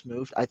either gets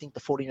moved. I think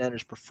the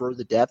 49ers prefer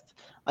the depth.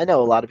 I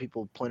know a lot of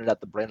people pointed out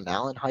the Brandon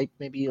Allen hype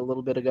maybe a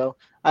little bit ago.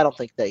 I don't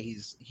think that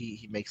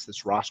he makes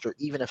this roster.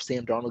 Even if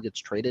Sam Darnold gets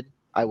traded,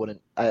 I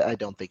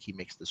don't think he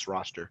makes this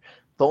roster.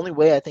 The only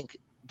way I think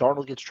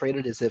Darnold gets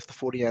traded is if the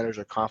 49ers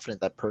are confident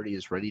that Purdy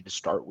is ready to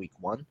start week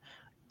one.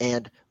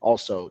 And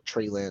also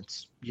Trey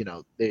Lance,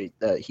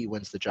 he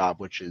wins the job,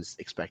 which is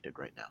expected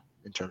right now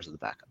in terms of the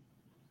backup.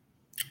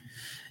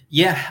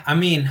 Yeah, I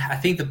mean, I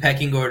think the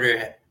pecking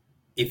order,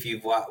 if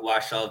you've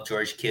watched all of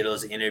George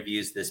Kittle's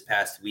interviews this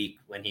past week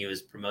when he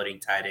was promoting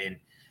tight end,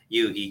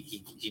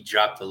 he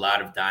dropped a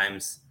lot of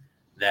dimes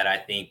that I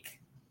think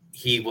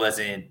he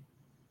wasn't.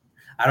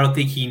 I don't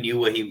think he knew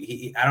what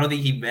I don't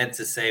think he meant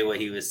to say what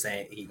he was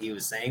saying. He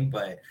was saying,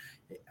 but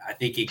I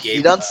think it gave.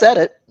 He done said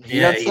it. He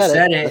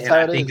said it, and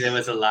I think there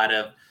was a lot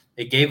of.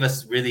 It gave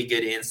us really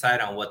good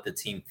insight on what the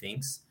team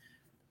thinks,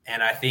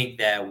 and I think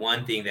that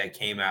one thing that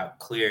came out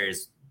clear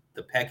is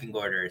the pecking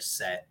order is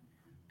set.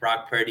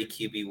 Brock Purdy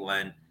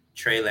QB1,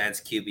 Trey Lance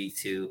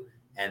QB2,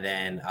 and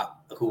then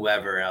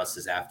whoever else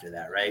is after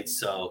that, right?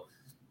 So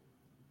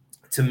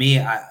to me,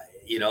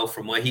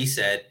 from what he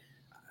said,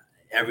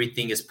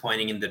 everything is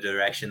pointing in the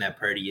direction that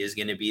Purdy is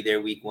going to be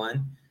there week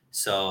one.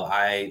 So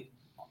I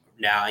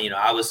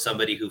was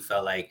somebody who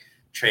felt like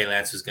Trey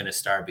Lance was going to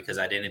start because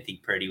I didn't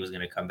think Purdy was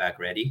going to come back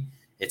ready.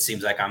 It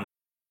seems like I'm.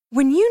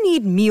 When you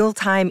need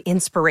mealtime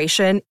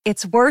inspiration,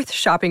 it's worth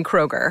shopping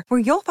Kroger, where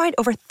you'll find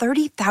over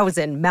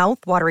 30,000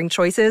 mouth-watering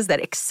choices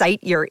that excite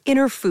your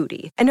inner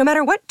foodie. And no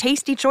matter what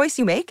tasty choice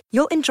you make,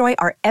 you'll enjoy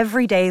our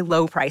everyday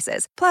low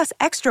prices, plus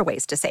extra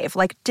ways to save,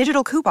 like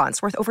digital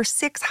coupons worth over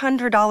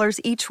 $600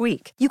 each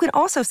week. You can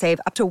also save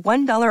up to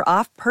 $1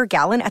 off per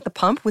gallon at the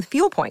pump with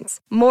fuel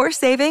points. More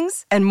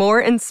savings and more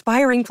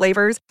inspiring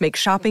flavors make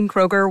shopping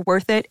Kroger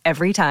worth it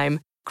every time.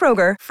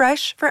 Kroger,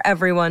 fresh for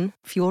everyone.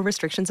 Fuel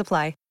restrictions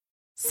apply.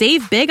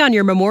 Save big on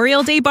your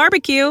Memorial Day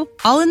barbecue,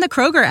 all in the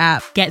Kroger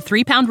app. Get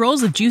 3-pound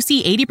rolls of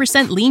juicy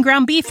 80% lean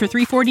ground beef for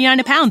 $3.49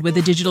 a pound with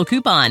a digital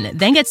coupon.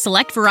 Then get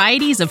select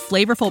varieties of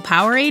flavorful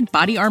Powerade,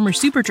 Body Armor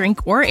Super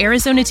Drink, or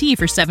Arizona tea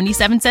for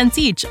 77 cents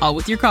each, all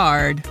with your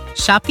card.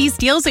 Shop these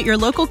deals at your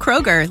local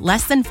Kroger,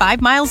 less than 5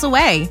 miles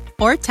away.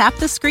 Or tap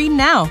the screen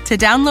now to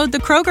download the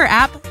Kroger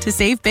app to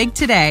save big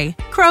today.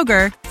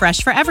 Kroger,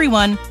 fresh for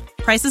everyone.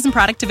 Prices and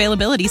product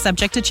availability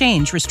subject to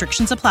change.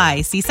 Restrictions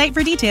apply. See site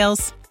for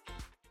details.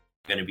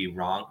 Going to be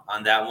wrong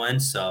on that one.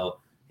 So,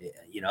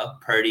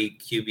 Purdy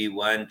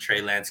QB1, Trey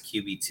Lance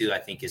QB2, I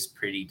think is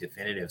pretty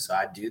definitive. So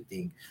I do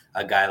think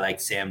a guy like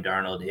Sam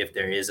Darnold, if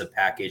there is a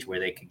package where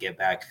they could get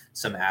back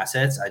some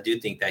assets, I do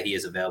think that he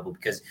is available,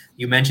 because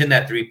you mentioned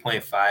that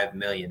 3.5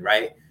 million,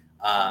 right?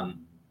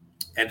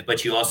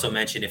 But you also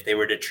mentioned if they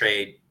were to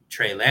trade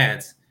Trey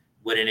Lance,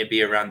 wouldn't it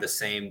be around the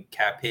same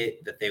cap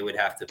hit that they would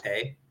have to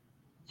pay?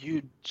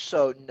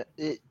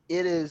 It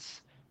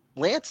is.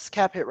 Lance's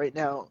cap hit right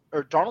now,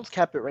 or Darnold's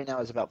cap hit right now,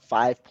 is about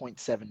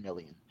 5.7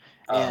 million.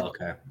 And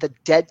okay. The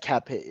dead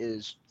cap hit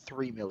is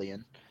 3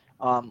 million.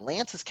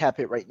 Lance's cap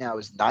hit right now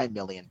is 9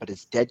 million, but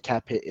his dead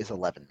cap hit is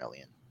 11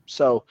 million.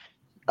 So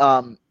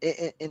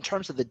in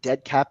terms of the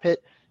dead cap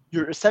hit,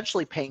 you're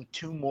essentially paying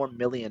 2 more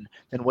million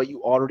than what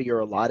you already are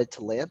allotted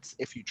to Lance.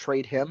 If you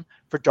trade him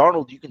for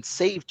Darnold, you can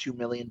save 2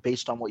 million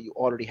based on what you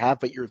already have,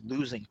 but you're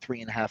losing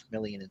 3.5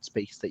 million in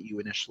space that you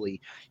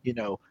initially,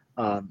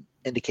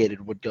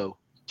 indicated would go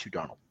to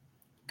Darnold.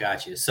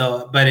 Gotcha.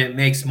 So, but it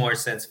makes more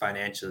sense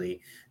financially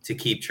to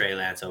keep Trey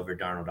Lance over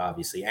Darnold,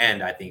 obviously,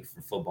 and I think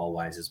for football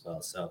wise as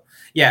well. So,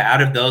 yeah,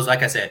 out of those,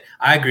 like I said,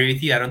 I agree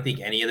with you. I don't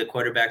think any of the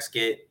quarterbacks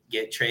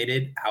get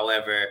traded.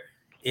 However,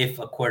 if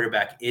a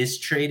quarterback is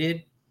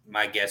traded,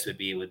 my guess would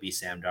be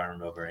Sam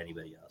Darnold over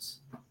anybody else.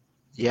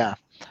 Yeah.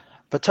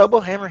 But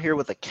Tobo Hammer here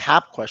with a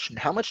cap question.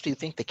 How much do you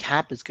think the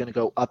cap is going to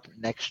go up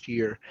next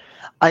year?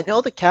 I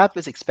know the cap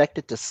is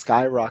expected to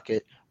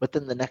skyrocket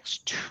within the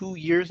next 2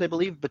 years, I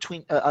believe,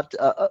 between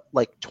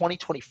like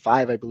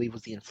 2025, I believe,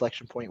 was the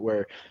inflection point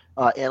where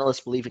analysts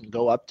believe it can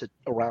go up to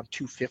around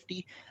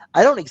 250.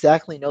 I don't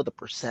exactly know the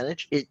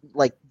percentage.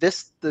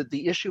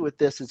 The issue with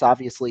this is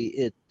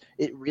obviously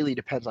it really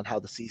depends on how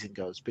the season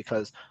goes,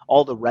 because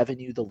all the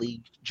revenue the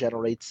league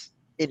generates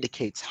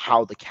indicates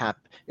how the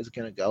cap is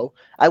going to go.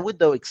 I would,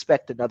 though,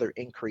 expect another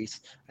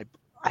increase.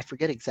 I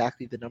forget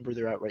exactly the number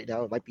they're at right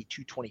now. It might be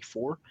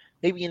 224,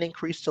 maybe an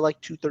increase to like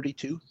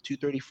 232,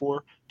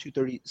 234,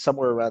 230,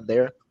 somewhere around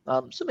there.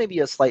 So maybe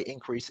a slight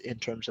increase in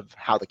terms of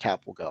how the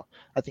cap will go.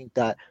 I think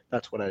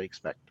that's what I'd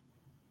expect.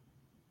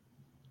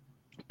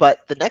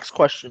 But the next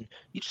question,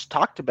 you just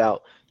talked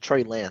about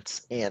Trey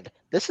Lance, and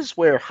this is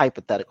where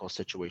hypothetical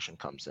situation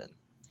comes in.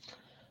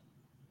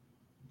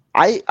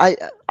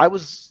 I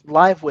was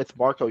live with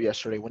Marco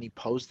yesterday when he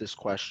posed this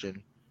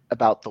question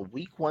about the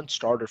week one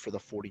starter for the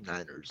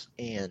 49ers.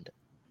 And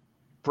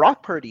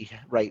Brock Purdy,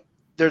 right,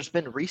 there's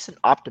been recent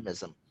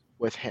optimism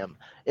with him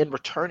in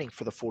returning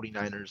for the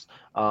 49ers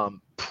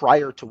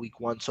prior to week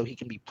one so he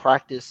can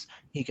practice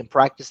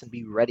and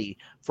be ready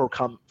for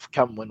come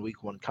when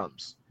week one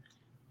comes.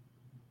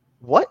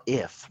 What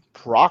if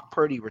Brock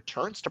Purdy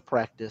returns to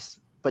practice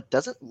but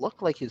doesn't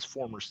look like his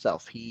former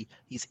self?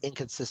 He's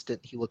inconsistent,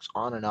 he looks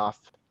on and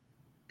off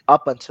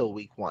up until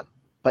week one,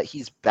 but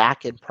he's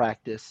back in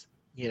practice,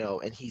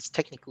 and he's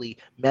technically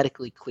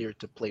medically cleared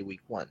to play week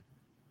one.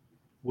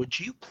 Would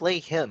you play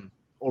him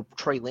or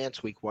Trey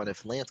Lance week one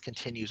if Lance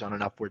continues on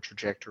an upward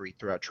trajectory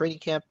throughout training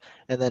camp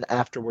and then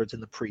afterwards in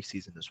the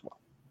preseason as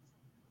well?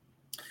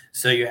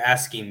 So you're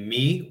asking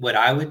me what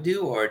I would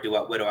do, or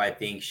what do I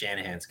think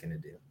Shanahan's going to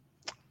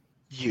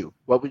do?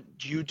 What would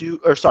you do?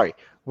 Or sorry,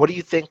 what do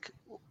you think?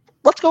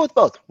 Let's go with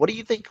both. What do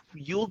you think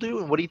you'll do,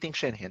 and what do you think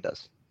Shanahan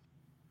does?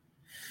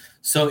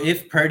 So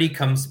if Purdy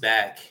comes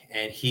back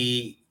and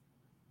he's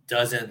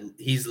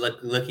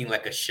looking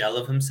like a shell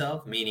of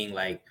himself, meaning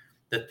like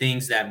the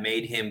things that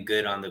made him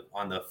good on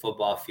the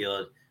football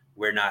field,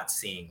 we're not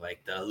seeing,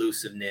 like the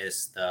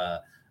elusiveness,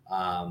 the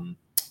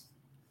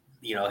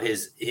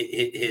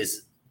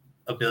his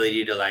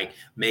ability to like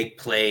make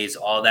plays,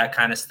 all that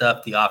kind of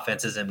stuff. The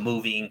offense isn't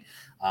moving.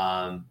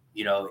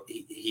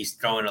 He's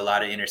throwing a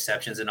lot of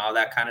interceptions and all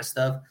that kind of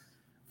stuff.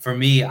 For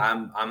me,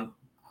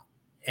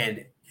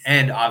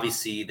 and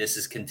obviously this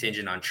is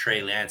contingent on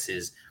Trey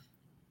Lance's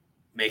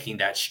making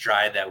that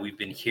stride that we've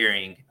been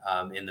hearing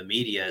in the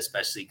media,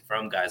 especially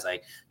from guys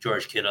like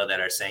George Kittle that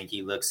are saying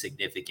he looks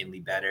significantly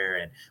better,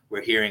 and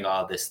we're hearing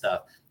all this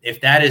stuff.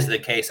 If that is the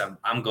case,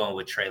 I'm going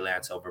with Trey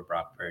Lance over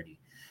Brock Purdy.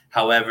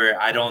 However,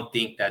 I don't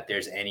think that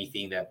there's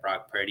anything that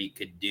Brock Purdy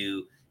could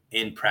do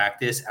in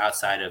practice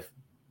outside of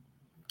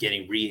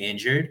getting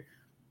re-injured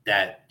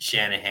that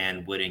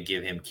Shanahan wouldn't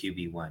give him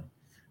QB1.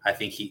 I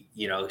think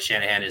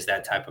Shanahan is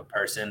that type of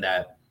person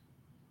that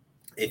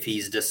if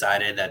he's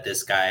decided that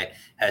this guy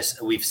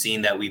we've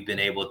seen that we've been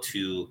able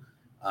to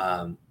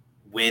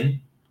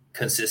win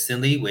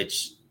consistently,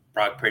 which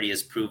Brock Purdy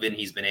has proven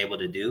he's been able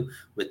to do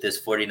with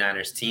this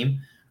 49ers team.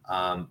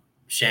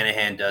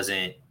 Shanahan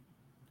doesn't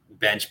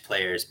bench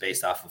players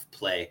based off of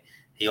play.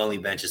 He only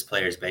benches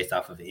players based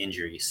off of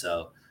injury.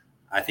 So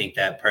I think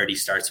that Purdy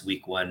starts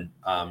week one,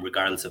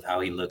 regardless of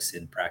how he looks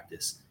in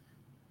practice.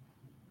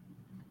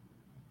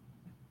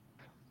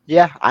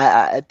 Yeah,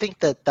 I think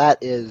this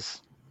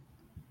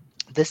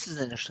is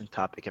an interesting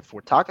topic. If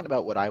we're talking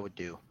about what I would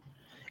do,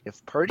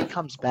 if Purdy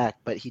comes back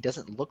but he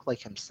doesn't look like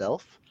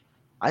himself,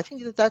 I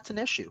think that's an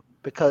issue,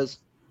 because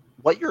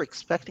what you're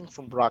expecting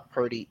from Brock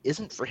Purdy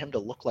isn't for him to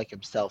look like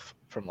himself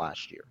from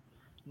last year.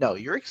 No,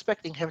 you're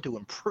expecting him to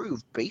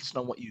improve based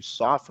on what you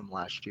saw from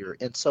last year.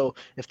 And so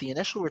if the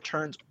initial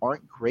returns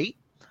aren't great,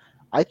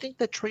 I think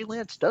that Trey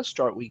Lance does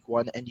start week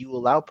one and you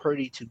allow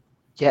Purdy to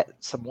get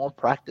some more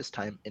practice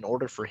time in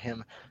order for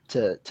him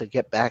to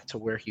get back to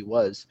where he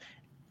was.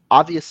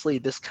 Obviously,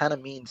 this kind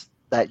of means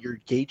that you're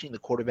gauging the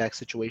quarterback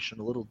situation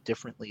a little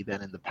differently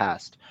than in the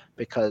past,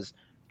 because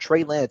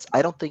Trey Lance,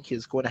 I don't think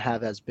is going to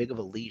have as big of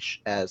a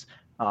leash as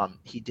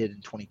he did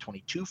in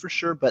 2022 for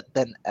sure, but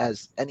then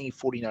as any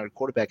 49er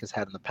quarterback has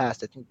had in the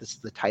past, I think this is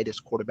the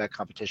tightest quarterback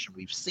competition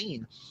we've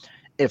seen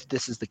if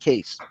this is the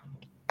case.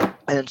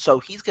 And so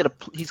he's got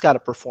to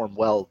perform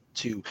well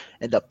to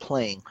end up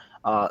playing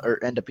or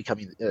end up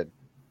becoming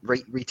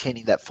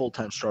retaining that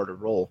full-time starter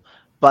role.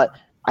 But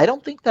I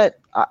don't think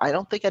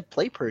I'd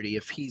play Purdy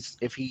if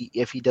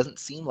he doesn't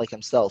seem like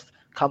himself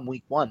come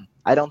week one.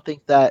 I don't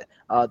think that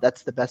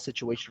that's the best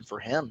situation for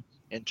him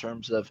in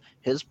terms of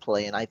his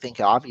play. And I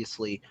think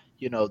obviously,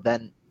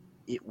 then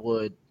it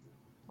would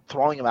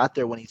throwing him out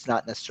there when he's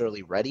not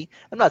necessarily ready.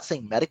 I'm not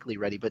saying medically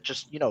ready, but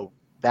just,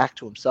 back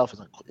to himself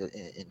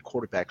in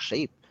quarterback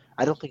shape.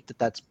 I don't think that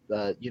that's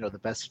the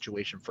best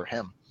situation for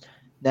him.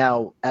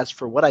 Now, as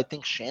for what I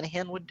think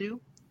Shanahan would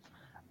do,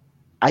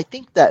 I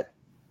think that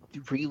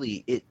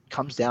really it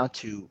comes down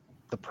to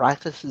the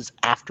practices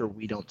after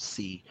we don't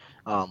see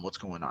what's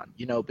going on,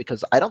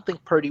 because I don't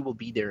think Purdy will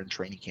be there in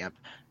training camp.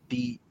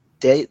 The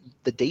date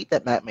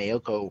that Matt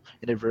Mayoko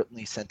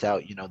inadvertently sent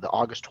out, the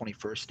August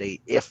 21st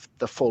date, if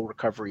the full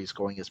recovery is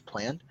going as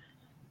planned,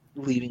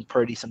 leaving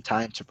Purdy some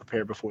time to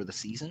prepare before the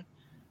season,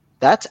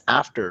 that's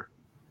after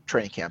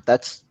training camp.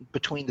 That's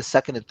between the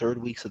second and third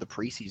weeks of the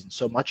preseason.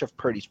 So much of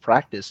Purdy's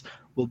practice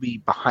will be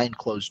behind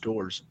closed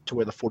doors to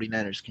where the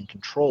 49ers can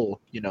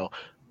control,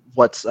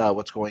 what's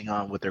going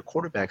on with their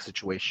quarterback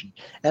situation.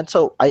 And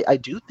so I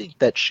do think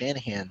that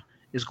Shanahan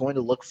is going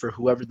to look for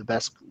whoever the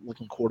best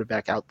looking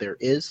quarterback out there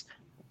is.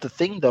 The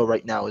thing, though,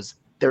 right now is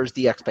there's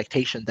the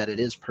expectation that it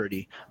is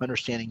Purdy,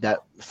 understanding that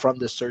from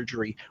this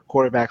surgery,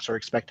 quarterbacks are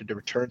expected to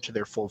return to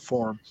their full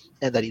form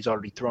and that he's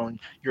already throwing.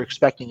 You're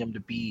expecting him to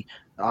be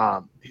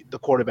the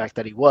quarterback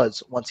that he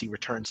was once he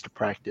returns to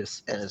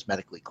practice and is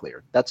medically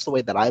cleared. That's the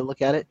way that I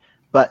look at it.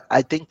 But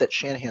I think that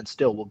Shanahan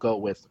still will go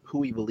with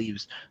who he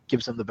believes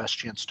gives him the best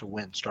chance to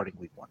win starting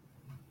week 1.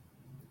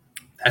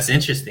 That's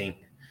interesting.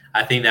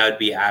 I think that would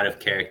be out of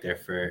character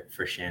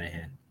for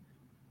Shanahan.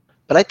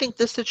 But I think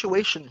this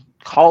situation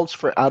calls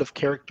for out of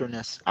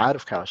characterness out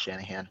of Kyle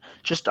Shanahan,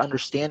 just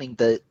understanding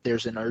that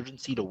there's an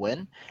urgency to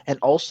win, and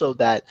also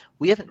that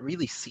we haven't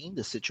really seen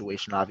the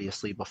situation,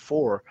 obviously,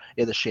 before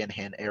in the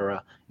Shanahan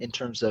era in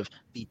terms of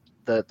the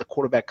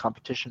quarterback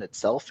competition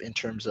itself, in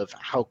terms of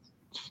how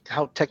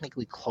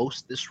technically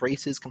close this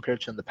race is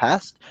compared to in the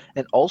past,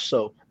 and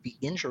also the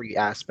injury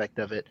aspect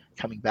of it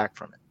coming back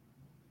from it.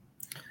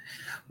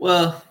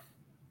 Well,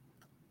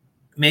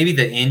 maybe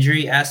the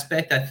injury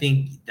aspect, I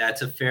think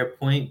that's a fair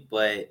point.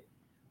 But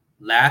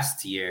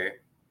last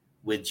year,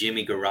 with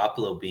Jimmy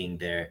Garoppolo being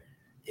there,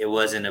 it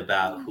wasn't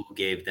about who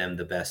gave them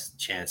the best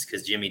chance,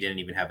 because Jimmy didn't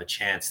even have a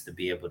chance to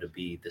be able to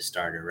be the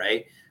starter,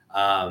 right?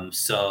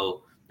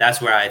 So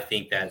that's where I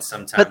think that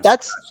sometimes. But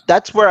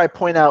that's where I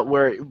point out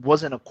where it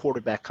wasn't a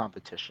quarterback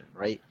competition,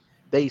 right?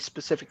 They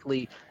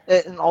specifically,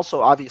 and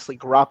also obviously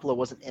Garoppolo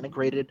wasn't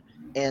integrated.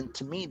 And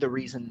to me, the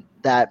reason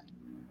that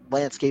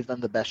Lance gave them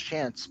the best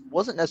chance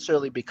wasn't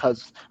necessarily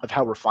because of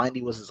how refined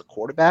he was as a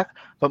quarterback,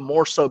 but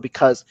more so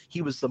because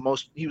he was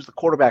the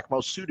quarterback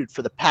most suited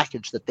for the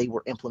package that they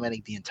were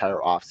implementing the entire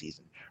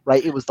offseason,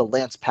 right? It was the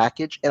Lance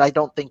package, and I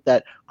don't think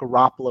that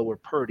Garoppolo or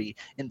Purdy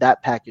in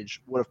that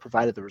package would have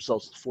provided the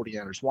results the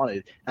 49ers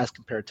wanted as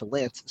compared to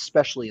Lance,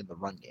 especially in the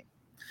run game.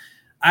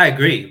 I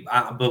agree,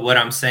 but what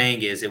I'm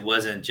saying is it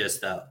wasn't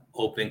just an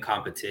open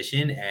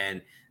competition,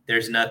 and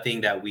there's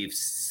nothing that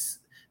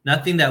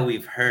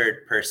we've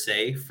heard per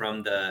se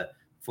from the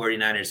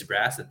 49ers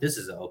brass that this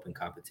is an open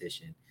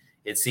competition.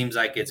 It seems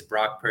like it's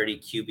Brock Purdy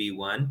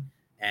QB1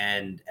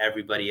 and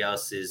everybody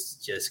else is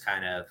just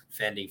kind of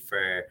fending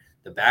for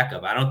the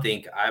backup. I don't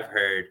think I've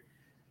heard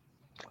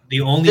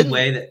the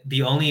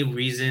only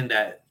reason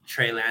that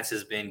Trey Lance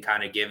has been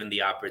kind of given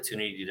the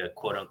opportunity to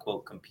quote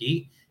unquote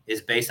compete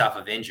is based off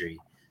of injury.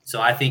 So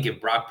I think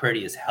if Brock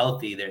Purdy is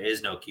healthy, there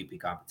is no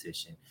QB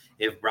competition.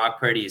 If Brock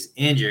Purdy is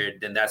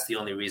injured, then that's the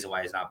only reason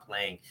why he's not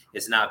playing.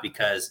 It's not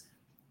because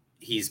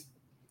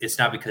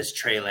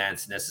Trey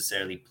Lance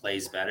necessarily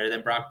plays better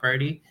than Brock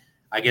Purdy.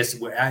 I guess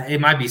it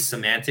might be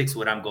semantics.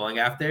 What I'm going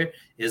after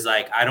is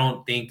like, I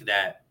don't think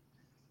a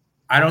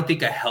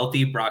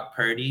healthy Brock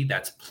Purdy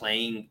that's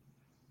playing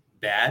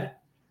bad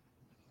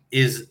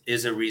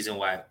is a reason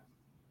why.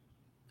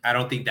 I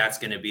don't think that's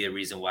going to be a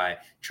reason why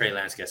Trey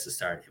Lance gets to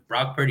start. If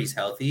Brock Purdy's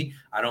healthy,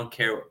 I don't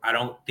care. I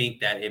don't think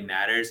that it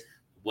matters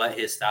what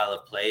his style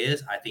of play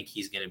is. I think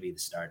he's going to be the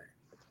starter.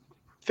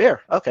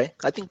 Fair. Okay.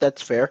 I think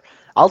that's fair.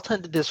 I'll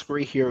tend to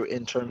disagree here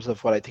in terms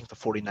of what I think the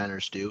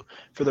 49ers do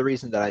for the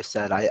reason that I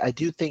said. I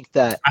do think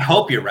that. I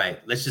hope you're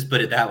right. Let's just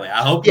put it that way.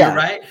 I hope you're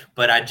right,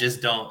 but I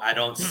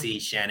don't see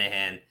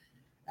Shanahan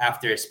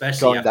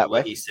especially after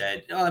what he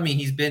said. No, I mean,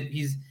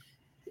 it's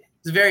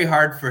very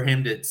hard for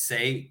him to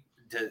say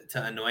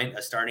to anoint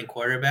a starting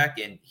quarterback,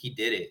 and he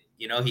did it.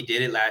 He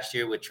did it last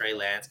year with Trey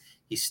Lance.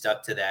 He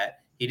stuck to that.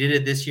 He did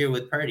it this year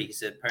with Purdy. He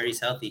said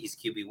Purdy's healthy. He's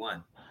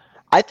QB1.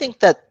 I think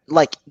that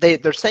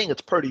they're saying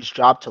it's Purdy's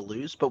job to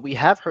lose, but we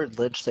have heard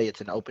Lynch say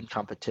it's an open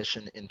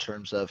competition in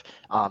terms of,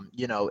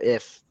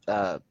 if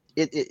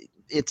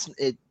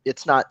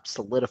it's not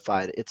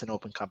solidified, it's an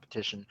open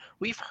competition.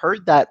 We've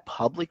heard that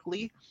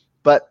publicly,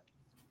 but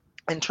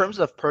in terms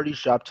of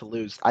Purdy's job to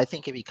lose, I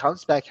think if he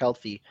comes back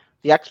healthy,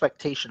 the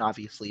expectation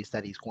obviously is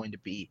that he's going to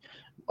be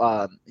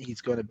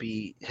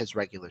his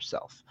regular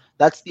self.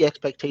 That's the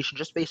expectation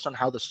just based on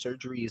how the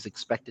surgery is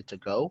expected to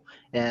go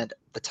and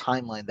the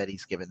timeline that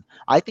he's given.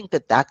 I think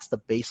that that's the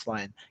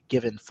baseline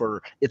given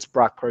for it's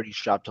Brock Purdy's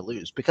job to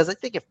lose, because I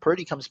think if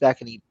Purdy comes back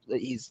and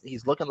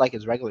he's looking like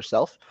his regular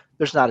self,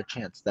 there's not a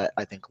chance that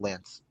I think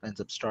Lance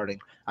ends up starting.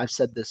 I've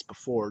said this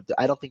before.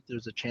 I don't think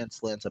there's a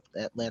chance Lance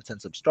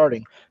ends up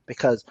starting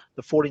because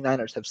the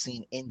 49ers have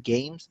seen in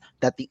games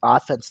that the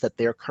offense that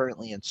they're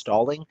currently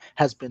installing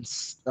has been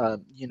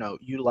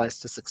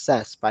utilized to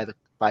success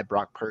by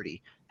Brock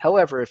Purdy.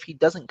 However, if he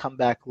doesn't come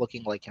back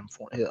looking like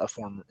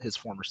his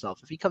former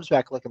self, if he comes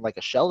back looking like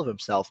a shell of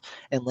himself,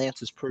 and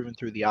Lance has proven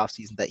through the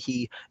offseason that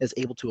he is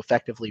able to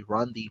effectively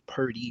run the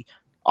Purdy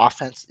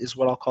offense, is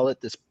what I'll call it,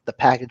 the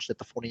package that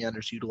the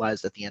 49ers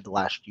utilized at the end of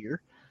last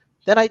year,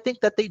 then I think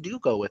that they do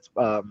go with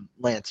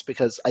Lance,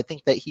 because I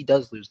think that he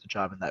does lose the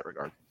job in that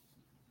regard.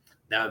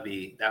 That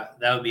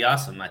would be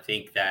awesome. I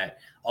think that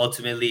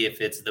ultimately, if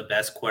it's the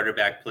best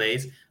quarterback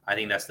plays, I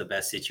think that's the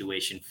best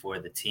situation for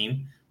the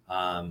team.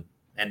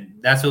 And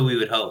that's what we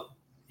would hope.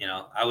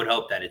 I would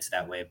hope that it's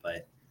that way,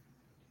 but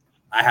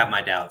I have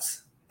my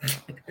doubts.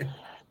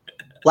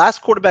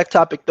 Last quarterback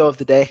topic, though, of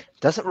the day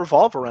doesn't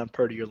revolve around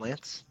Purdy or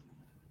Lance.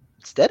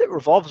 Instead, it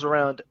revolves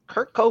around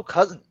Kirk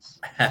Cousins.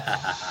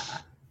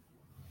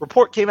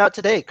 Report came out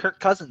today.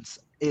 Kirk Cousins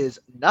is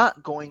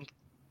not going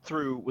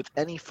through with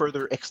any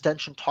further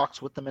extension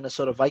talks with the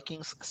Minnesota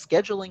Vikings,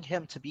 scheduling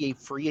him to be a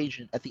free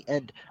agent at the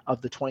end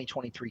of the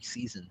 2023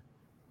 season.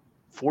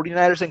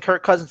 49ers and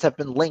Kirk Cousins have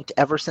been linked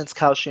ever since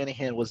Kyle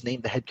Shanahan was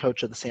named the head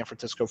coach of the San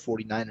Francisco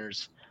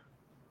 49ers.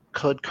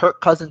 Could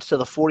Kirk Cousins to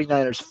the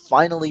 49ers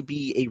finally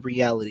be a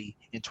reality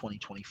in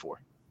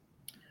 2024?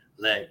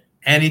 Look,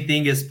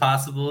 anything is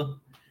possible.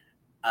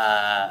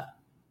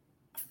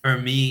 For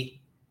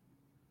me,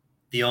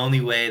 the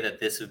only way that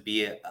this would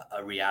be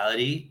a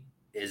reality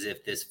is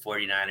if this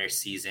 49ers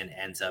season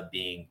ends up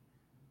being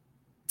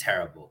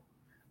terrible,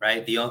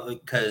 right?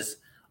 Because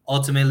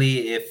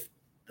ultimately, if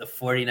the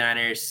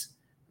 49ers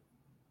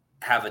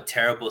have a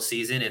terrible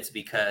season, it's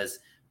because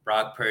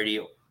Brock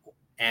Purdy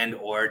and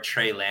or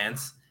Trey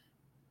Lance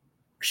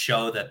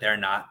show that they're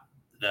not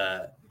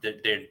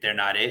they're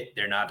not it.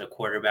 They're not the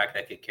quarterback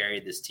that could carry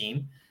this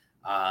team.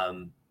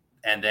 And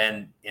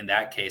then in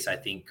that case, I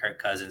think Kirk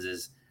Cousins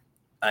is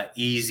an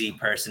easy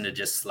person to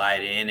just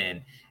slide in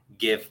and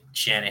give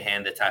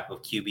Shanahan the type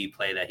of QB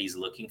play that he's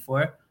looking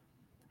for.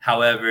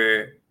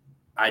 However,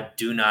 I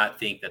do not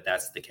think that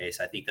that's the case.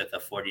 I think that the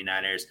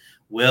 49ers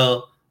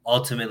will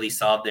ultimately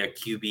solve their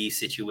QB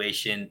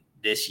situation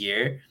this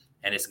year,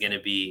 and it's going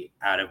to be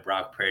out of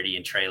Brock Purdy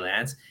and Trey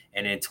Lance.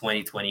 And in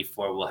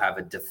 2024, we'll have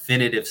a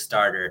definitive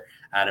starter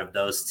out of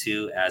those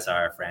two as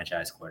our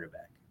franchise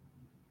quarterback.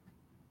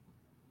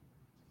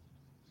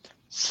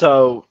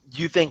 So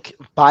you think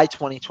by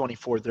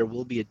 2024, there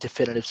will be a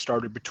definitive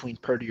starter between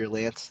Purdy or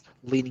Lance,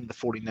 leading the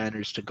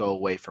 49ers to go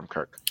away from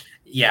Kirk?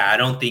 Yeah, I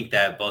don't think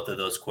that both of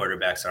those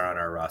quarterbacks are on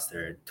our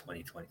roster in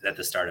 2020 at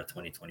the start of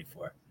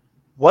 2024.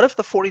 What if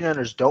the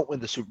 49ers don't win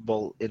the Super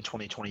Bowl in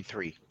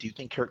 2023? Do you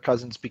think Kirk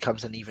Cousins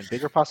becomes an even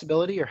bigger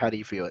possibility, or how do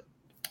you view it?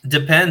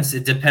 Depends.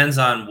 It depends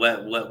on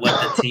what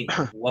the team.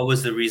 What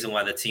was the reason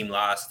why the team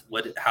lost?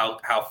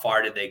 How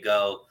far did they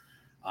go?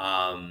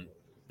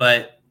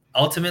 But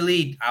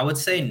ultimately, I would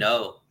say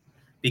no,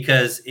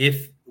 because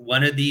if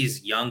one of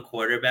these young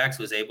quarterbacks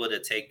was able to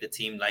take the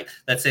team, like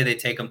let's say they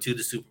take them to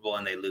the Super Bowl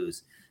and they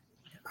lose,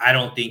 I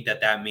don't think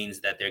that means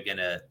that they're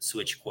gonna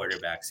switch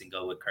quarterbacks and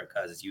go with Kirk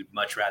Cousins. You'd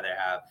much rather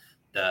have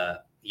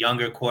the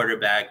younger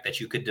quarterback that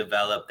you could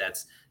develop,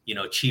 that's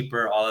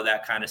cheaper, all of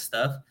that kind of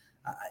stuff.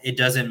 It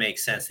doesn't make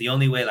sense. The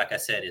only way, like I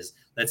said, is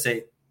let's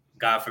say,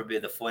 God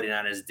forbid, the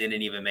 49ers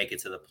didn't even make it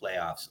to the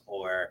playoffs,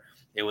 or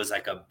it was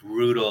like a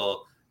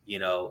brutal,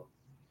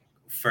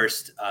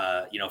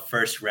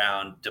 first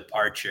round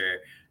departure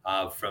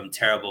from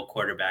terrible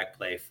quarterback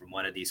play from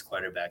one of these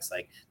quarterbacks.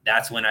 Like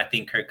that's when I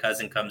think Kirk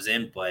Cousins comes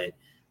in, but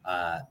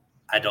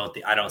I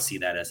don't see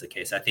that as the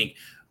case. I think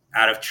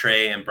out of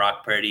Trey and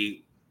Brock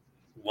Purdy,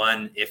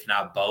 one, if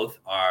not both,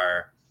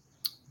 are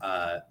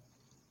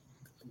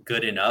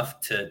good enough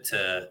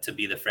to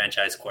be the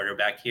franchise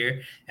quarterback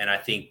here. And I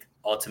think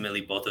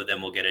ultimately both of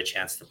them will get a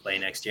chance to play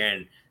next year,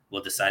 and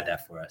we'll decide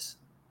that for us.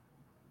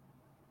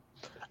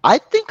 I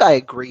think I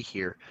agree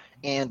here.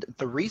 And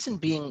the reason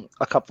being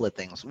a couple of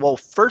things. Well,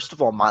 first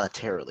of all,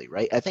 monetarily,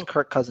 right? I think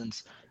Kirk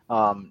Cousins,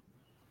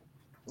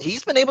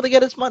 he's been able to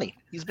get his money.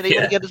 He's been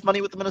able to get his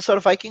money with the Minnesota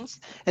Vikings.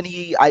 And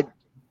I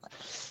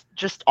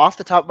just off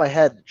the top of my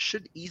head,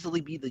 should easily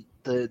be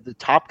the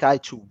top guy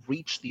to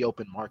reach the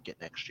open market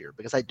next year,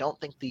 because I don't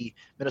think the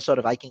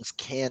Minnesota Vikings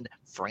can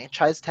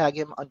franchise tag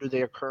him under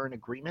their current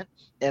agreement.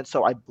 And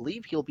so I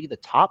believe he'll be the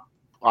top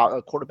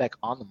quarterback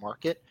on the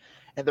market.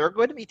 And there are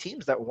going to be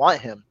teams that want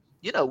him.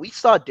 We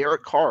saw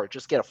Derek Carr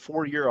just get a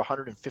 4-year,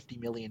 $150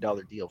 million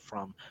deal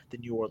from the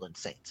New Orleans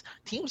Saints.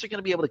 Teams are going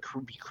to be able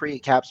to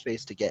create cap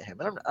space to get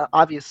him. And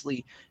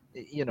obviously,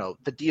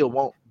 the deal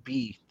won't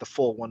be the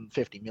full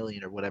 $150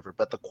 million or whatever,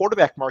 but the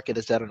quarterback market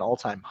is at an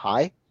all-time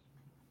high.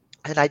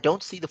 And I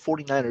don't see the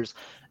 49ers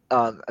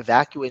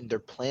evacuating their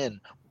plan,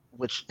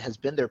 which has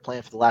been their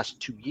plan for the last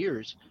 2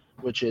 years,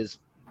 which is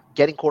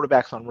getting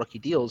quarterbacks on rookie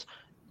deals,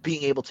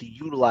 being able to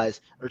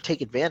utilize or take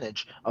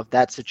advantage of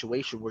that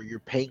situation where you're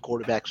paying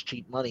quarterbacks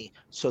cheap money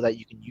so that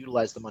you can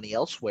utilize the money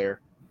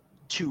elsewhere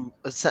to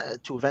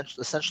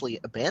essentially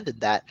abandon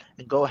that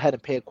and go ahead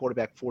and pay a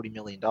quarterback $40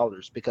 million,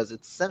 because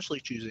it's essentially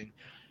choosing,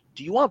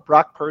 do you want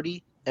Brock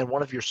Purdy and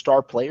one of your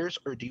star players,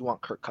 or do you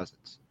want Kirk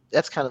Cousins?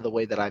 That's kind of the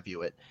way that I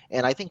view it.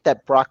 And I think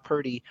that Brock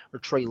Purdy or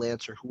Trey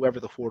Lance or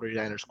whoever the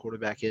 49ers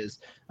quarterback is,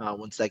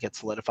 once that gets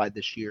solidified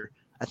this year,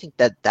 I think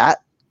that that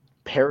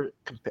pairing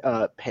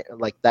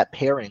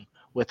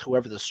with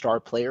whoever the star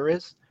player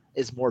is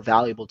more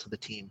valuable to the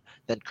team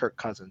than Kirk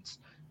Cousins.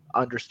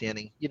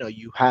 Understanding,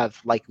 you have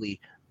likely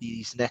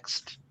these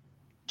next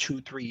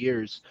 2-3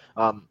 years,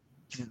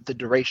 the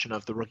duration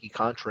of the rookie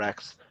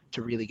contracts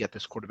to really get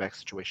this quarterback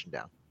situation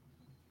down.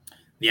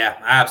 Yeah,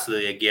 I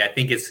absolutely agree. I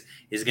think it's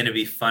going to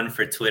be fun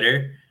for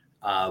Twitter,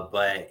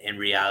 but in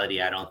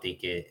reality, I don't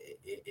think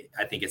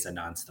I think it's a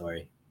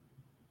non-story.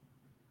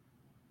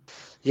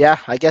 Yeah,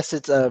 I guess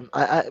it's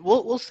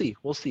we'll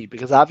see,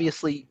 because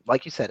obviously,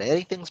 like you said,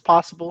 anything's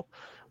possible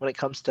when it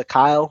comes to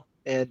Kyle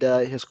and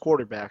his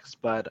quarterbacks,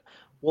 but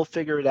we'll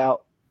figure it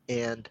out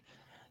and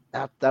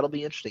that'll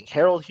be interesting.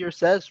 Harold here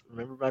says,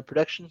 remember my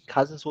prediction,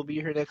 Cousins will be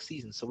here next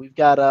season. So we've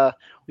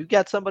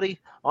got somebody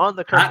on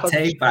the Kirk Cousins. Hot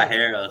take by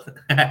Harold.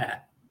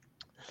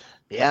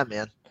 Yeah,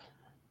 man.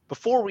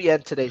 Before we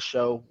end today's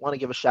show, want to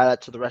give a shout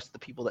out to the rest of the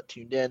people that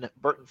tuned in.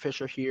 Burton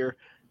Fisher here,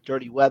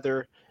 Dirty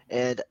Weather,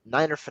 and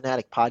Niner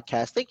Fanatic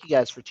Podcast. Thank you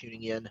guys for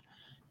tuning in.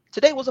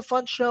 Today was a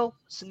fun show.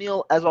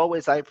 Sunil, as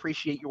always, I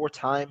appreciate your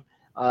time.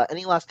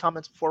 Any last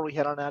comments before we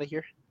head on out of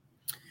here?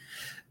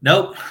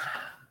 Nope.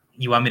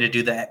 You want me to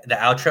do the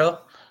outro?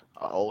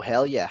 Oh,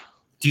 hell yeah.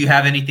 Do you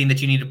have anything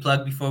that you need to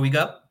plug before we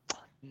go?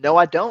 No,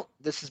 I don't.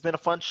 This has been a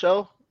fun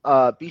show.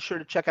 Be sure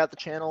to check out the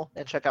channel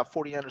and check out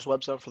 49ers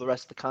website for the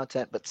rest of the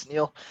content. But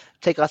Sunil,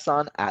 take us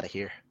on out of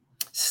here.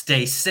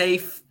 Stay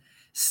safe,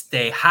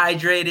 stay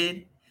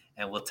hydrated,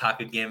 and we'll talk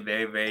again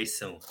very, very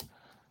soon.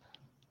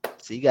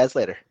 See you guys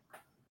later.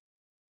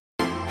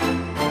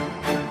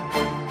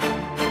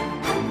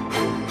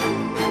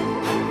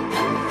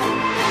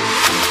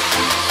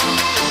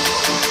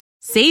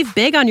 Save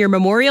big on your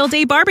Memorial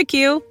Day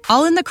barbecue,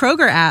 all in the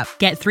Kroger app.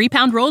 Get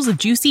 3-pound rolls of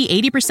juicy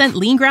 80%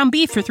 lean ground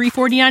beef for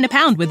 $3.49 a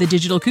pound with a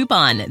digital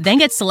coupon. Then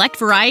get select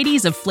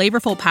varieties of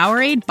flavorful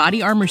Powerade,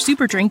 Body Armor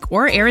Super Drink,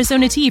 or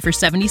Arizona tea for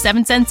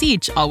 77 cents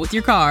each, all with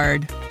your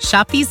card.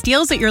 Shop these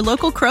deals at your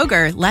local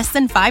Kroger, less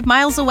than 5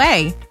 miles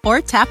away. Or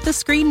tap the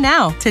screen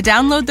now to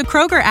download the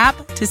Kroger app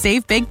to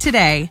save big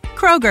today.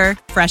 Kroger,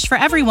 fresh for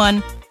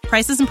everyone.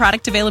 Prices and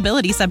product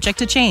availability subject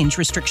to change.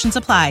 Restrictions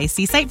apply.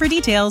 See site for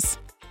details.